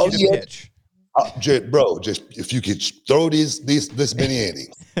just need you to pitch. Just if you could throw this many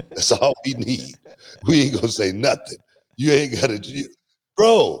innings, that's all we need. We ain't gonna say nothing. You ain't gotta,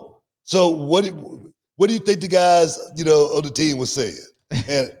 bro. So what do you think the guys, on the team was saying?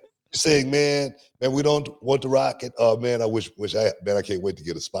 And saying, man, we don't want the Rocket. Oh man, I can't wait to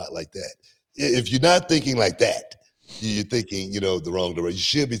get a spot like that. If you're not thinking like that, you're thinking, the wrong direction. You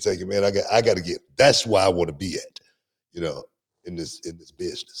should be thinking, man, I got to get. That's where I want to be at, in this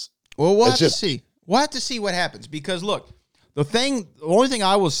business. Well, we'll have to see. We'll have to see what happens because look, the only thing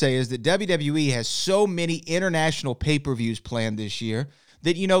I will say is that WWE has so many international pay-per-views planned this year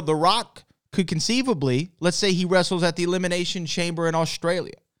that The Rock could conceivably, let's say he wrestles at the Elimination Chamber in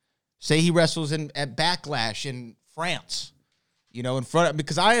Australia, say he wrestles at Backlash in France, in front of,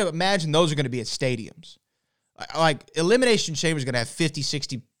 because I imagine those are going to be at stadiums. Like Elimination Chamber is going to have 50,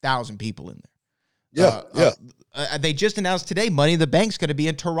 60,000 people in there. Yeah. They just announced today Money in the Bank's going to be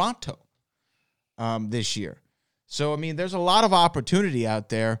in Toronto this year. So, there's a lot of opportunity out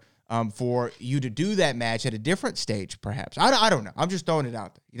there for you to do that match at a different stage, perhaps. I don't know. I'm just throwing it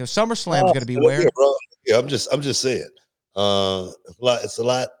out there. SummerSlam's going to be where? Yeah, bro. Yeah, I'm just saying. It's a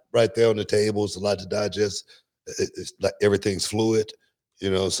lot right there on the table. It's a lot to digest. It's like everything's fluid.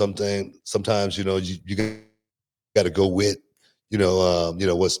 Sometimes you got to go with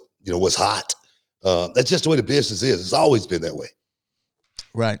what's hot. That's just the way the business is. It's always been that way.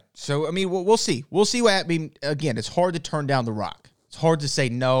 Right. So we'll see. We'll see what happens. Again, it's hard to turn down The Rock. It's hard to say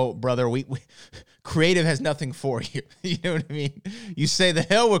no, brother. We creative has nothing for you. You know what I mean? You say the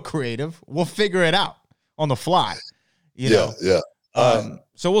hell with creative. We'll figure it out on the fly. Yeah.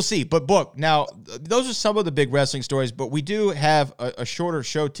 So we'll see. But Book, now those are some of the big wrestling stories. But we do have a shorter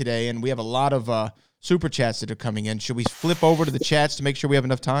show today, and we have a lot of super chats that are coming in. Should we flip over to the chats to make sure we have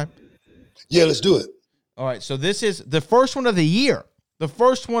enough time? Yeah, let's do it. All right, so this is the first one of the year. The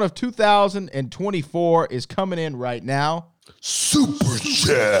first one of 2024 is coming in right now. Super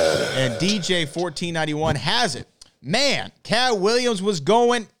chat. And DJ 1491 has it. Man, Katt Williams was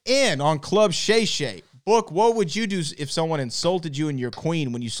going in on Club Shay Shay. Book, what would you do if someone insulted you and your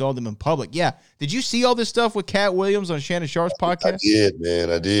queen when you saw them in public? Yeah. Did you see all this stuff with Katt Williams on Shannon Sharp's podcast? I did, man.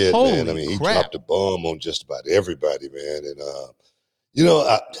 Holy man. He crap. dropped a bomb on just about everybody, man. And,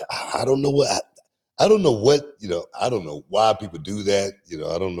 I don't know what I don't know why people do that.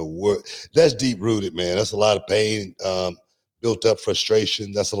 I don't know what. That's deep rooted, man. That's a lot of pain, built up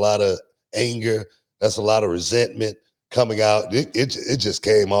frustration. That's a lot of anger. That's a lot of resentment coming out. It just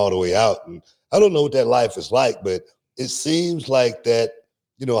came all the way out. And I don't know what that life is like, but it seems like that,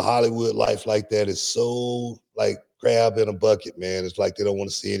 Hollywood life like that is so like crab in a bucket, man. It's like they don't want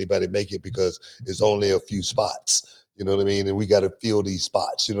to see anybody make it because it's only a few spots. You know what I mean? And we got to fill these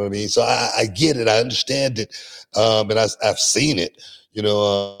spots. You know what I mean? So I get it. I understand it. And I've seen it,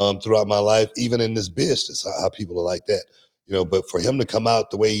 throughout my life, even in this business, how people are like that. But for him to come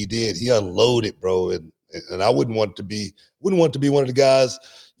out the way he did, he unloaded, bro. And I wouldn't want to be one of the guys,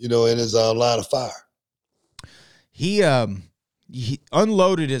 in his line of fire. He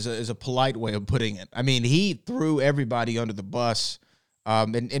unloaded is a polite way of putting it. He threw everybody under the bus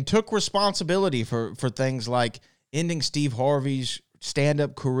and took responsibility for things like ending Steve Harvey's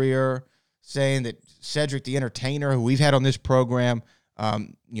stand-up career, saying that Cedric the Entertainer, who we've had on this program,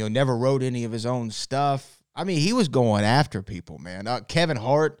 never wrote any of his own stuff. He was going after people, man. Kevin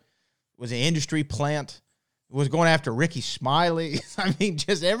Hart was an industry plant, was going after Ricky Smiley.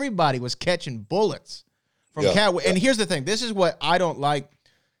 Just everybody was catching bullets from Katt. And here's the thing. This is what I don't like,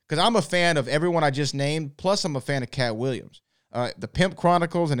 because I'm a fan of everyone I just named, plus I'm a fan of Katt Williams. The Pimp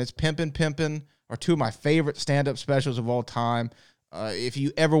Chronicles and it's Pimpin' are two of my favorite stand-up specials of all time. If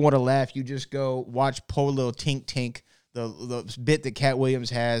you ever want to laugh, you just go watch Poor Little Tink Tink, the bit that Katt Williams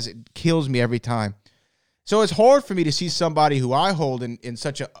has. It kills me every time. So it's hard for me to see somebody who I hold in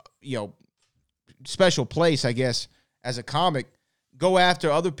such a special place, I guess, as a comic, go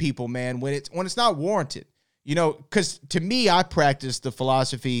after other people, man, when it's not warranted. Because to me, I practice the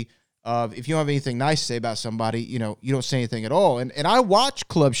philosophy of if you don't have anything nice to say about somebody, you don't say anything at all. And I watch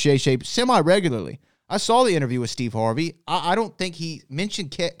Club Shay Shay semi-regularly. I saw the interview with Steve Harvey. I don't think he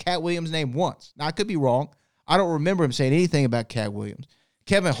mentioned Katt Williams' name once. Now, I could be wrong. I don't remember him saying anything about Katt Williams.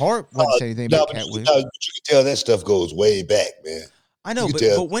 Kevin Hart wouldn't say anything about Katt Williams. You can tell that stuff goes way back, man. I know,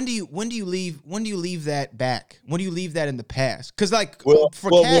 but when do you leave that back? When do you leave that in the past? Because for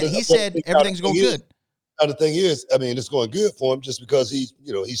Katt, he said everything's going good. Now the thing is, I mean, it's going good for him just because he's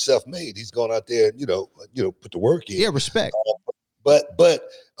self-made. He's gone out there and, put the work in. Yeah, respect. But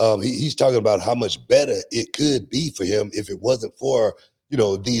he's talking about how much better it could be for him if it wasn't for,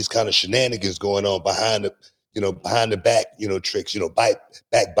 these kind of shenanigans going on behind the back, tricks,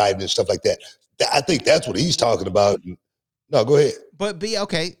 backbiting and stuff like that. I think that's what he's talking about. No, go ahead. But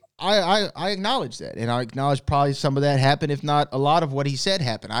okay. I acknowledge that, and I acknowledge probably some of that happened, if not a lot of what he said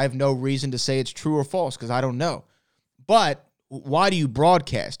happened. I have no reason to say it's true or false because I don't know. But why do you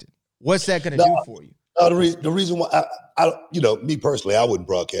broadcast it? What's that going to do for you? The reason why, me personally, I wouldn't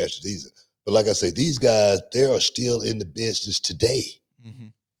broadcast it either. But like I say, these guys, they are still in the business today. Mm-hmm.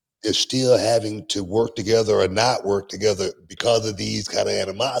 They're still having to work together or not work together because of these kind of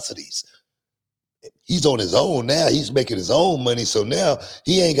animosities. He's on his own now. He's making his own money. So now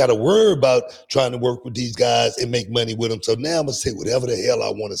he ain't got to worry about trying to work with these guys and make money with them. So now I'm going to say whatever the hell I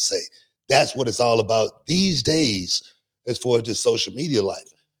want to say. That's what it's all about these days as far as just social media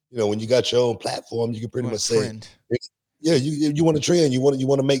life. When you got your own platform, you can pretty much say, yeah, you want to trend. You want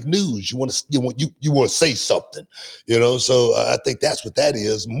to make news. You want to say something, So I think that's what that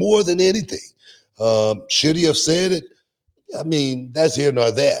is more than anything. Should he have said it? I mean, that's here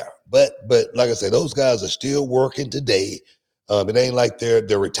nor there. But like I said, those guys are still working today. It ain't like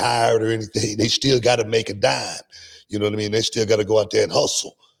they're retired or anything. They still got to make a dime. You know what I mean? They still got to go out there and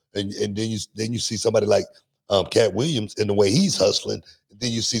hustle. And then you see somebody like Katt Williams and the way he's hustling. And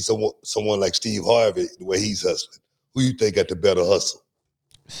then you see someone like Steve Harvey, the way he's hustling. Who you think got the better hustle?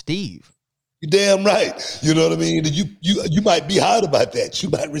 Steve. You're damn right. You know what I mean? You might be hot about that. You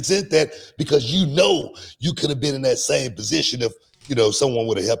might resent that because you could have been in that same position if someone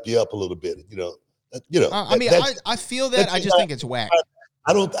would have helped you up a little bit. I feel that. I just think it's whack.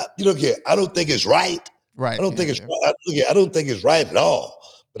 I don't think it's right. Right. I don't think it's right. I don't think it's right at all.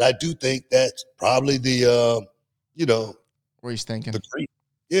 But I do think that's probably the where he's thinking. The grief.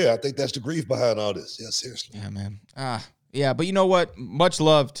 Yeah, I think that's the grief behind all this. Yeah, seriously. Yeah, man. Yeah, but you know what? Much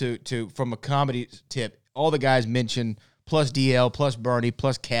love to from a comedy tip. All the guys mentioned, plus DL, plus Bernie,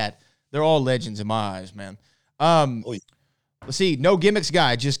 plus Katt. They're all legends in my eyes, man. Let's see. No Gimmicks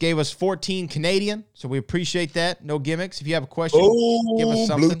guy just gave us 14 Canadian, so we appreciate that. No Gimmicks. If you have a question, give us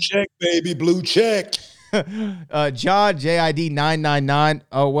something. Blue check, baby. Blue check. John, JID 999.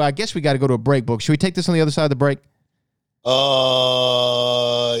 Oh, well, I guess we got to go to a break, book. Should we take this on the other side of the break? Yeah.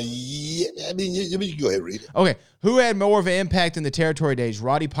 I mean, you can go ahead and read it. Okay. Who had more of an impact in the territory days,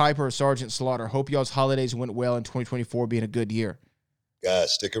 Roddy Piper or Sergeant Slaughter? Hope y'all's holidays went well in 2024 being a good year.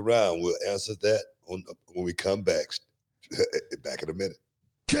 Guys, stick around. We'll answer that when we come back. Back in a minute.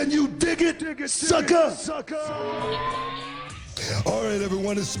 Can you dig it, sucker? All right,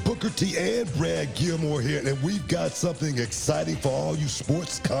 everyone, it's Booker T and Brad Gilmore here, and we've got something exciting for all you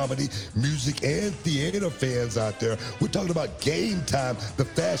sports, comedy, music, and theater fans out there. We're talking about Game Time, the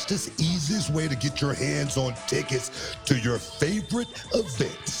fastest, easiest way to get your hands on tickets to your favorite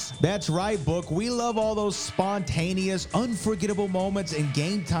events. That's right, Book. We love all those spontaneous, unforgettable moments, and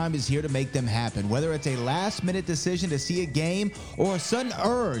Game Time is here to make them happen. Whether it's a last-minute decision to see a game or a sudden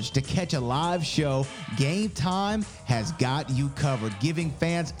urge to catch a live show, Game Time has got you covered, giving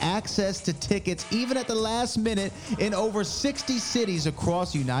fans access to tickets even at the last minute in over 60 cities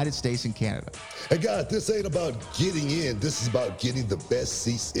across the United States and Canada. Hey guys, this ain't about getting in. This is about getting the best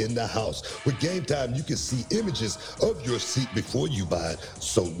seats in the house. With Game Time, you can see images of your seat before you buy it.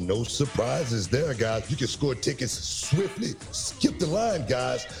 So no surprises there, guys. You can score tickets swiftly. Skip the line,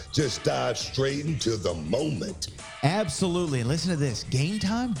 guys. Just dive straight into the moment. Absolutely. And listen to this. Game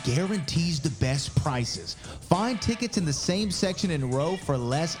Time guarantees the best prices. Find tickets in the same section in a row for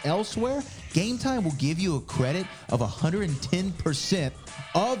less elsewhere. Game Time will give you a credit of 110%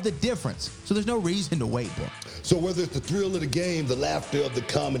 of the difference. So there's no reason to wait, bro. So whether it's the thrill of the game, the laughter of the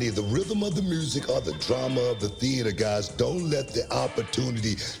comedy, the rhythm of the music, or the drama of the theater, guys, don't let the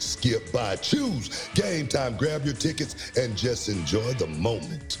opportunity skip by. Choose Game Time. Grab your tickets and just enjoy the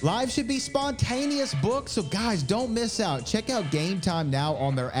moment. Live should be spontaneous, book. So guys, don't miss out. Check out Game Time now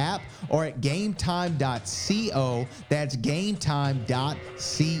on their app or at gametime.co. That's gametime.co.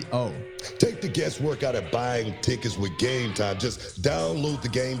 Take the guesswork out of buying tickets with Game Time. Just download the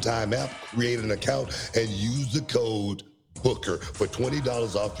Game Time app, create an account, and use the code BOOKER for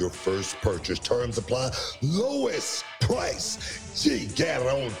 $20 off your first purchase. Terms apply. Lowest price. Gee,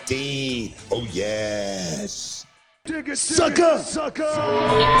 guaranteed. Oh, yes. Dig it, sucker!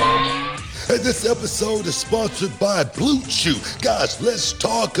 And this episode is sponsored by Blue Chew. Guys, let's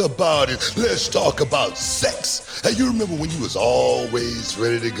talk about it. Let's talk about sex. Hey, you remember when you was always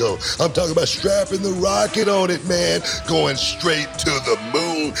ready to go? I'm talking about strapping the rocket on it, man. Going straight to the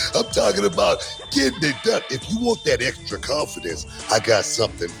moon. I'm talking about getting it done. If you want that extra confidence, I got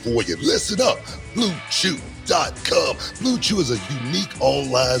something for you. Listen up. BlueChew.com. Blue Chew is a unique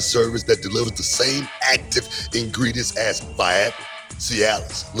online service that delivers the same active ingredients as Viagra,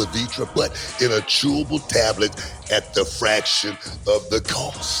 Cialis, Levitra, but in a chewable tablet at the fraction of the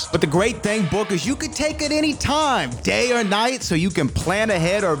cost. But the great thing, Book, is you can take it any time, day or night, so you can plan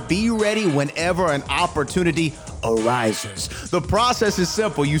ahead or be ready whenever an opportunity arises. The process is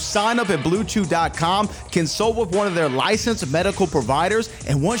simple. You sign up at BlueChew.com, consult with one of their licensed medical providers,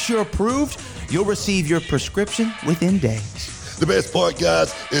 and once you're approved, you'll receive your prescription within days. The best part,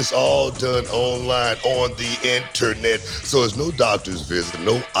 guys, it's all done online on the internet. So there's no doctor's visit,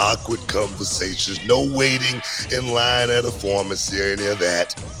 no awkward conversations, no waiting in line at a pharmacy or any of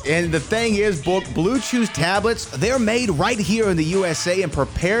that. And the thing is, Book, Blue Chew's tablets, they're made right here in the USA and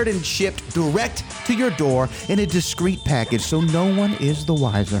prepared and shipped direct to your door in a discreet package, so no one is the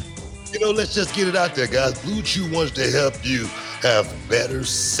wiser. You know, let's just get it out there, guys. Blue Chew wants to help you have better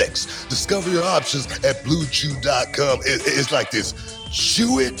sex. Discover your options at BlueChew.com. It's like this.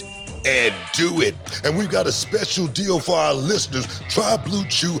 Chew it and do it. And we've got a special deal for our listeners. Try Blue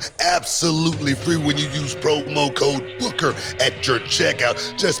Chew absolutely free when you use promo code Booker at your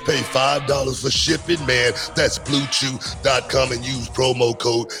checkout. Just pay $5 for shipping, man. That's BlueChew.com and use promo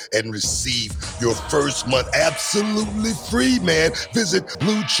code and receive your first month absolutely free, man. Visit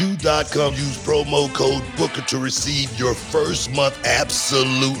BlueChew.com. Use promo code Booker to receive your first month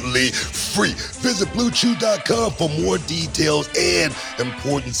absolutely free. Visit BlueChew.com for more details and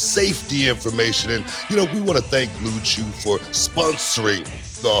important safety information. And, you know, we want to thank Blue Chew for sponsoring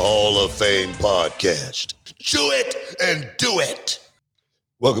the Hall of Fame podcast. Chew it and do it.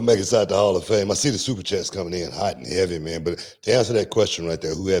 Welcome back inside the Hall of Fame. I see the super chats coming in hot and heavy, man. But to answer that question right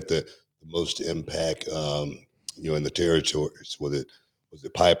there, who had the most impact, in the territories? Was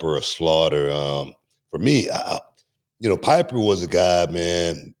it Piper or Slaughter? For me, Piper was a guy,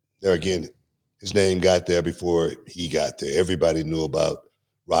 man. There again, his name got there before he got there. Everybody knew about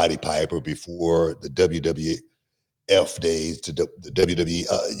Roddy Piper before the WWF days, to the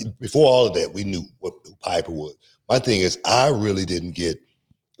WWE. Before all of that, we knew who Piper was. My thing is, I really didn't get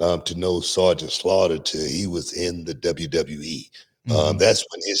to know Sergeant Slaughter till he was in the WWE. That's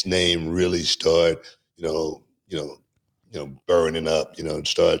when his name really started, burning up, and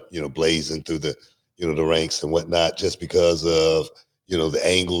start, blazing through the, the ranks and whatnot, just because of, the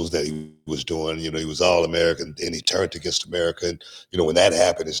angles that he was doing. He was All-American, then he turned against America. And, when that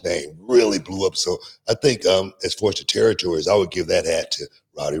happened, his name really blew up. So I think as far as the territories, I would give that hat to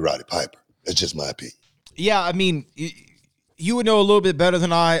Roddy Piper. That's just my opinion. Yeah, I mean, you would know a little bit better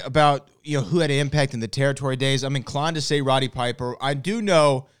than I about, who had an impact in the territory days. I'm inclined to say Roddy Piper. I do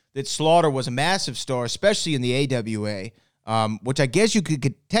know that Slaughter was a massive star, especially in the AWA, which I guess you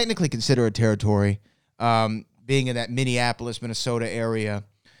could technically consider a territory, being in that Minneapolis, Minnesota area.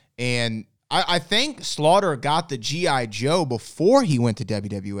 And I think Slaughter got the G.I. Joe before he went to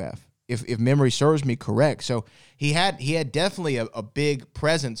WWF, if memory serves me correct. So he had definitely a big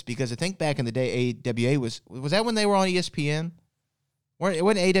presence, because I think back in the day, AWA was that when they were on ESPN? Wasn't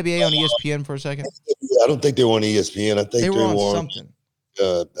AWA on ESPN for a second? I don't think they were on ESPN. I think they were on something.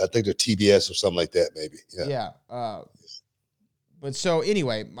 I think they're TBS or something like that, maybe. Yeah. But so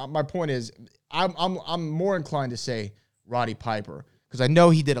anyway, my point is, I'm more inclined to say Roddy Piper, because I know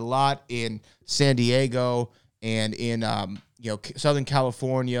he did a lot in San Diego and in Southern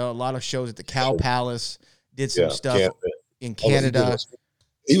California. A lot of shows at the Cow Palace. Did some stuff in Canada.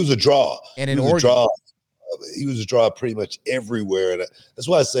 He was a draw, and in Oregon. He was a draw pretty much everywhere, and that's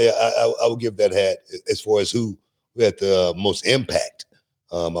why I say I would give that hat as far as who had the most impact.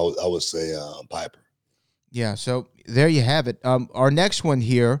 I would say Piper. Yeah. So there you have it. Our next one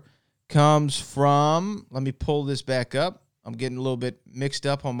here comes from, let me pull this back up. I'm getting a little bit mixed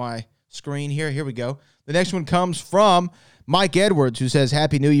up on my screen here. Here we go. The next one comes from Mike Edwards, who says,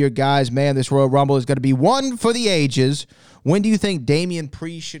 Happy New Year, guys. Man, this Royal Rumble is going to be one for the ages. When do you think Damian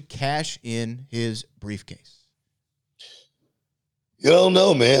Priest should cash in his briefcase? You don't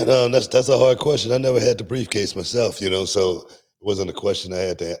know, man. That's a hard question. I never had the briefcase myself, so it wasn't a question I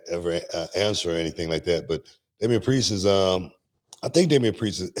had to ever answer or anything like that. But Damian Priest is, I think Damian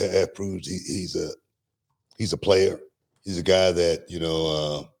Priest has proved he's a player. He's a guy that,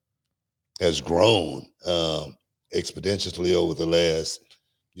 has grown exponentially over the last,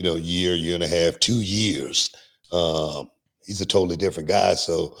 year and a half, 2 years. He's a totally different guy.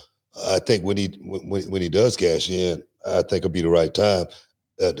 So I think when he does cash in, I think it'll be the right time.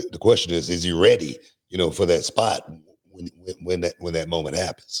 The question is he ready? For that spot when that moment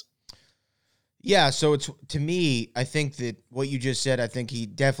happens. Yeah, so it's, to me, I think that what you just said, I think he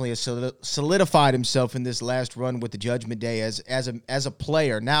definitely has solidified himself in this last run with the Judgment Day as a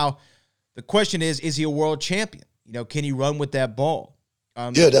player. Now, the question is he a world champion? Can he run with that ball?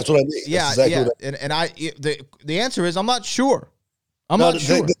 Yeah, that's what I mean. Yeah, exactly the answer is I'm not sure. I'm not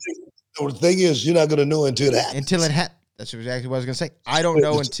sure. The thing is, you're not going to know until it happens. That's exactly what I was going to say. I don't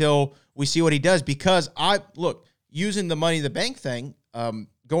know until we see what he does, because using the Money in the Bank thing,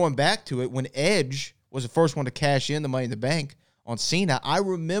 going back to it, when Edge was the first one to cash in the Money in the Bank on Cena, I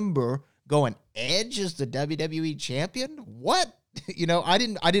remember going, Edge is the WWE champion? What?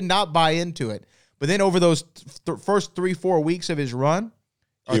 I did not buy into it. But then over those first 3-4 weeks of his run,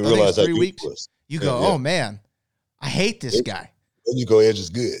 you realize 3 weeks, you go, oh man, I hate this guy. Then you go, Edge is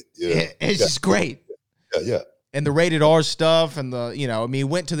good. Edge is great. Yeah. And the rated R stuff, and he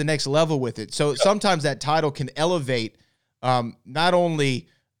went to the next level with it. So sometimes that title can elevate not only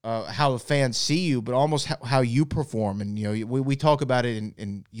how the fans see you, but almost how you perform. And we talk about it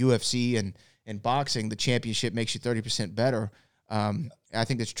in UFC and boxing. The championship makes you 30% better. I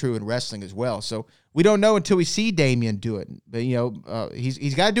think that's true in wrestling as well. So we don't know until we see Damian do it. But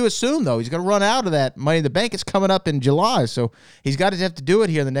he's got to do it soon, though. He's going to run out of that Money in the Bank. It's coming up in July, so he's got to have to do it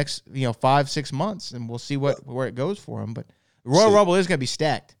here in the next 5-6 months, and we'll see where it goes for him. But the Royal Rumble is going to be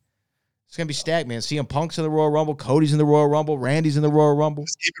stacked. It's going to be stacked, man. CM Punk's in the Royal Rumble. Cody's in the Royal Rumble. Randy's in the Royal Rumble.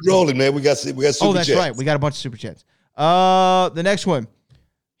 Let's keep it rolling, man. We got super chats. Oh, that's right. We got a bunch of super chats. The next one.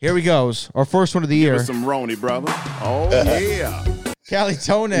 Here he goes. Our first one of the year. Give us some Roni, brother. Oh, yeah. Cali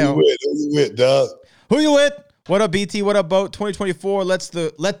Toenail. Who you with, dog? Who you with? What up, BT? What up, Boat? 2024. Let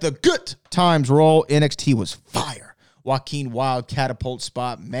the good times roll. NXT was fire. Joaquin Wild catapult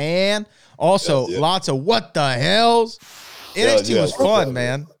spot, man. Also, lots of what the hells. NXT was fun,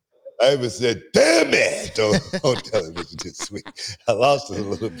 man. I even said, damn it, on television this week. I lost it a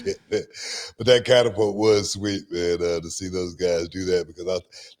little bit, man. But that catapult was sweet, man, to see those guys do that, because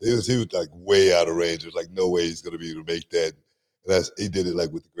he was like way out of range. There's like no way he's going to be able to make that. And he did it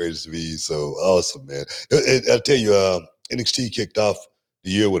like with the greatest of ease. So awesome, man. I'll tell you, NXT kicked off the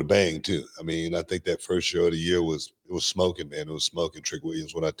year with a bang, too. I mean, I think that first show of the year was smoking, man. It was smoking. Trick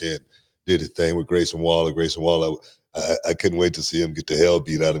Williams went out there and did his thing with Grayson Waller. I couldn't wait to see him get the hell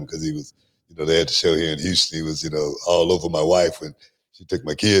beat out of him, because he was, they had the show here in Houston. He was, all over my wife when she took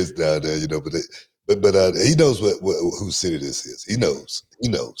my kids down there, but he knows whose city this is. He knows.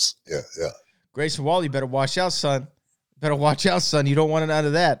 Yeah. Grayson Waller, you better watch out, son. You don't want it out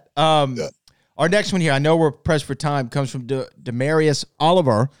of that. Our next one here, I know we're pressed for time, comes from Demarius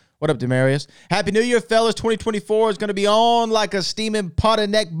Oliver. What up, Demarius? Happy New Year, fellas. 2024 is going to be on like a steaming pot of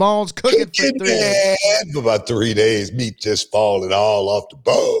neck bones cooking for 3 days. For about 3 days, meat just falling all off the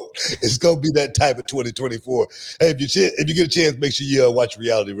bone. It's going to be that type of 2024. Hey, if you get a chance, make sure you watch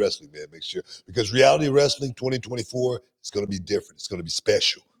reality wrestling, man. Make sure, because reality wrestling 2024 is going to be different. It's going to be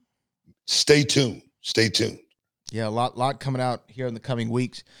special. Stay tuned. Yeah, a lot coming out here in the coming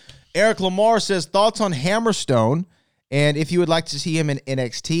weeks. Eric Lamar says, thoughts on Hammerstone, and if you would like to see him in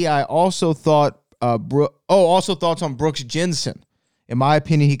NXT. I also thought, also thoughts on Brooks Jensen. In my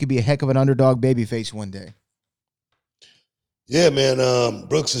opinion, he could be a heck of an underdog babyface one day. Yeah, man.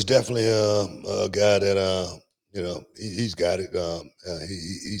 Brooks is definitely a guy that he's got it.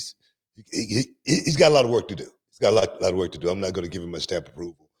 He's got a lot of work to do. He's got a lot of work to do. I'm not going to give him a stamp of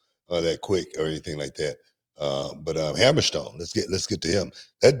approval that quick or anything like that. But Hammerstone, let's get to him.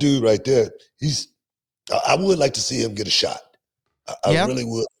 That dude right there, I would like to see him get a shot. I really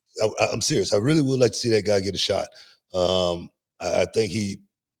would. I'm serious. I really would like to see that guy get a shot. I think he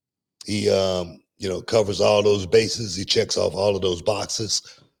covers all those bases. He checks off all of those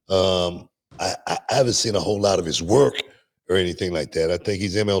boxes. I haven't seen a whole lot of his work or anything like that. I think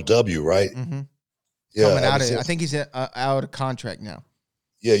he's MLW, right? Mm-hmm. Yeah, I think he's out of contract now.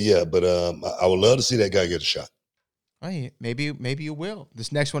 Yeah, but I would love to see that guy get a shot. Hey, maybe you will.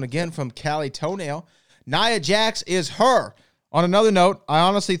 This next one again from Cali Toenail. Nia Jax is her. On another note, I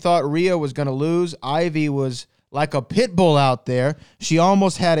honestly thought Rhea was going to lose. Ivy was like a pit bull out there. She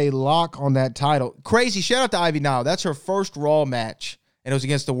almost had a lock on that title. Crazy. Shout out to Ivy now. That's her first Raw match, and it was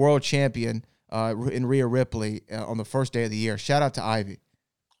against the world champion in Rhea Ripley on the first day of the year. Shout out to Ivy.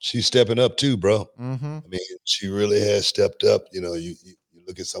 She's stepping up too, bro. Mm-hmm. I mean, she really has stepped up. You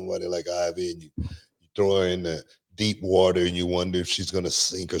look at somebody like Ivy and you throw her in the deep water and you wonder if she's going to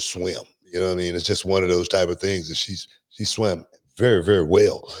sink or swim. You know what I mean? It's just one of those type of things that she swam very, very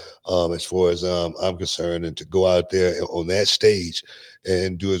well, as far as I'm concerned. And to go out there on that stage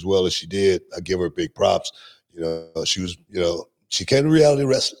and do as well as she did, I give her big props. She was, she came to reality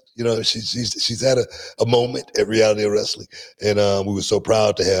wrestling. She's had a moment at reality wrestling, and we were so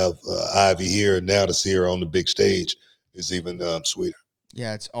proud to have Ivy here, and now to see her on the big stage is even sweeter.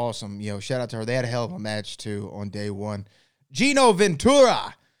 Yeah, it's awesome. Shout out to her. They had a hell of a match too on day one. Gino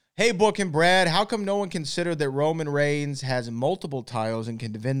Ventura. Hey, Book and Brad, how come no one considered that Roman Reigns has multiple titles and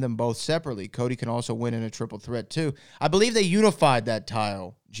can defend them both separately? Cody can also win in a triple threat too. I believe they unified that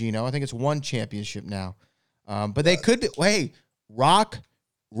title, Gino. I think it's one championship now. But they could be. Hey, Rock,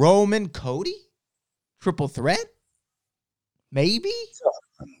 Roman, Cody? Triple threat? Maybe?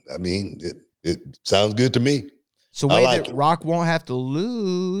 I mean, it sounds good to me. So way like that Rock won't have to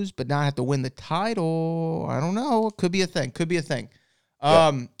lose, but not have to win the title. I don't know. Could be a thing.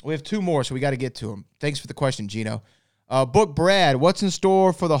 We have two more, so we got to get to them. Thanks for the question, Gino. Book Brad, what's in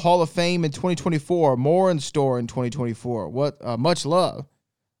store for the Hall of Fame in 2024? More in store in 2024. What? Much love.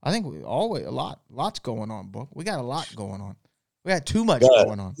 I think lots going on, Book. We got a lot going on. We got too much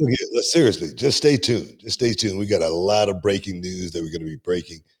going on. Seriously, just stay tuned. We got a lot of breaking news that we're going to be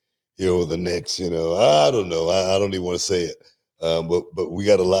breaking here over the next, I don't know. I don't even want to say it. But we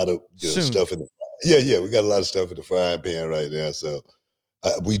got a lot of stuff in the we got a lot of stuff in the frying pan right now. So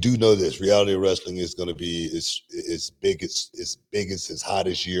we do know this. Reality wrestling is going to be as big as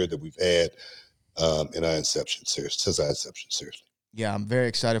hottest year that we've had in our inception, since our inception, seriously. Yeah, I'm very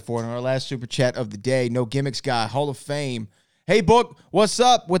excited for it. And our last super chat of the day, No Gimmicks Guy, Hall of Fame. Hey, Book, what's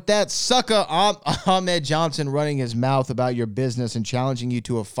up with that sucker Ahmed Johnson running his mouth about your business and challenging you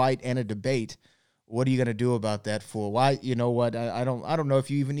to a fight and a debate? What are you going to do about that, fool? Why? You know what? I don't know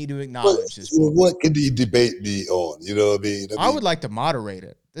if you even need to acknowledge this. Well, what could the debate be on? You know what I mean? I would like to moderate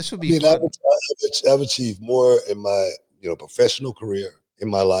it. This would be fun. I've achieved more in my professional career in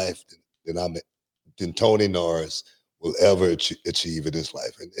my life than Tony Norris will ever achieve in his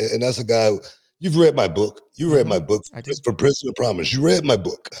life. And that's a guy who, you've read my book. You read my book, For Prisoner Promise. You read my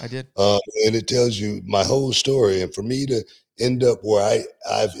book. I did. And it tells you my whole story. And for me to end up where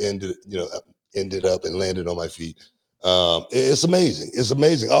I've ended up and landed on my feet, it's amazing. It's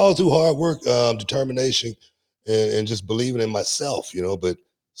amazing. All through hard work, determination, and just believing in myself, But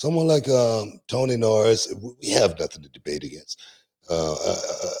someone like Tony Norris, we have nothing to debate against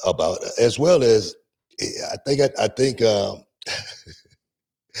about, as well as I think I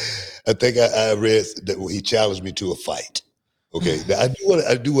read that he challenged me to a fight. Okay, now, I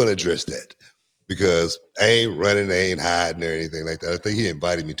do want to address that, because I ain't running, I ain't hiding or anything like that. I think he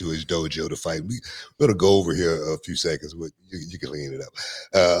invited me to his dojo to fight. We're gonna go over here a few seconds. You can clean it up.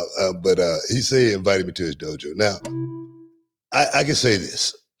 But he said he invited me to his dojo. Now, I can say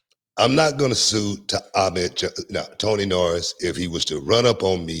this. I'm not gonna sue Tony Norris if he was to run up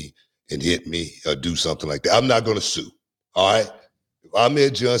on me and hit me or do something like that. I'm not gonna sue. All right. If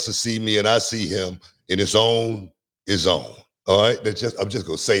Ahmed Johnson see me and I see him in his own. All right. I'm just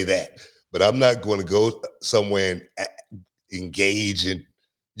gonna say that. But I'm not going to go somewhere and engage in,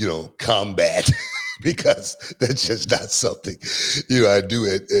 combat because that's just not something, I do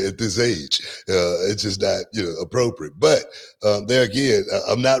at this age. It's just not, appropriate. But there again,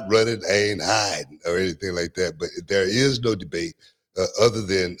 I'm not running, I ain't hiding or anything like that. But there is no debate other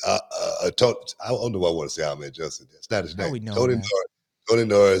than Tony. I don't know what I want to say Ahmed Johnson. That's not his name. Tony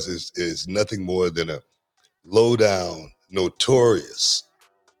Norris is nothing more than a low-down, notorious,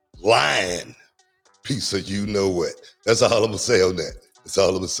 lying piece of what. That's all I'm gonna say on that. That's all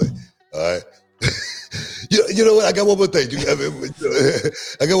I'm gonna say. All right. you know what? I got one more thing.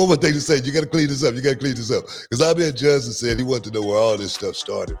 I got one more thing to say. You got to clean this up. Because Ahmed Johnson said he wanted to know where all this stuff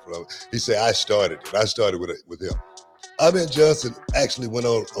started from. He said, I started it. I started with him. Ahmed Johnson actually went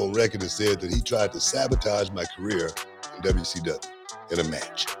on record and said that he tried to sabotage my career in WCW in a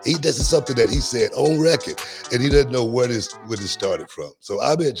match. This is something that he said on record, and he doesn't know where it started from. So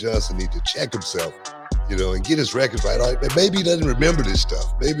Ahmed Johnson needs to check himself, and get his records right. All right, and maybe he doesn't remember this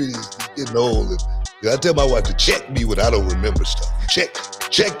stuff. Maybe he's getting old. And, I tell my wife to check me when I don't remember stuff. Check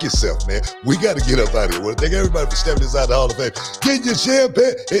yourself, man. We got to get up out of here. I want to thank everybody for stepping inside the Hall of Fame. Get your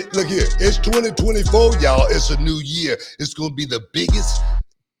champagne. Look here, it's 2024, y'all. It's a new year. It's going to be the biggest,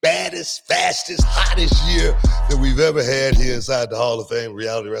 baddest, fastest, hottest year that we've ever had here inside the Hall of Fame,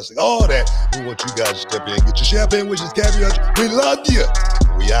 reality wrestling, all that. We want you guys to step in, get your champagne, which is caviar. We love you.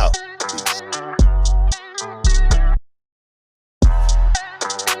 We out. Peace.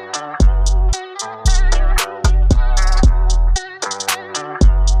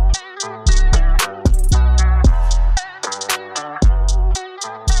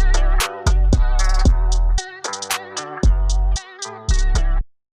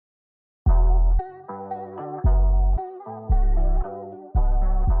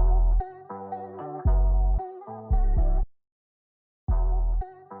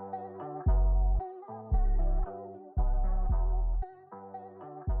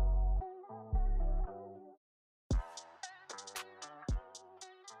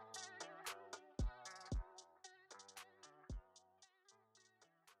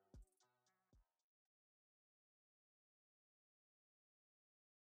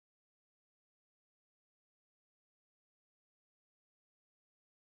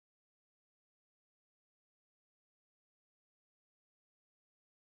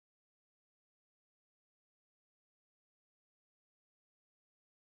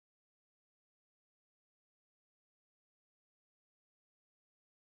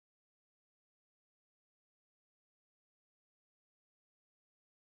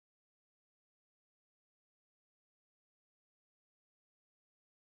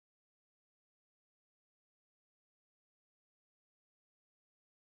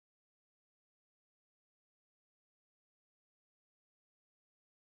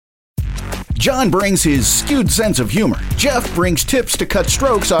 John brings his skewed sense of humor. Jeff brings tips to cut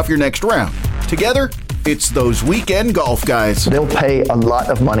strokes off your next round. Together, it's those weekend golf guys. They'll pay a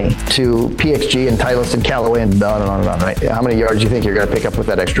lot of money to PXG and Titleist and Callaway and on and on and on, right? How many yards do you think you're going to pick up with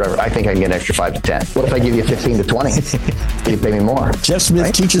that extra driver? I think I can get an extra 5 to 10. What if I give you 15 to 20? You pay me more. Jeff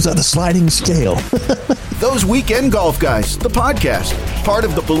Smith teaches on the sliding scale. Those Weekend Golf Guys, the podcast, part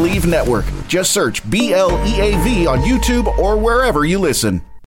of the Believe Network. Just search BLEAV on YouTube or wherever you listen.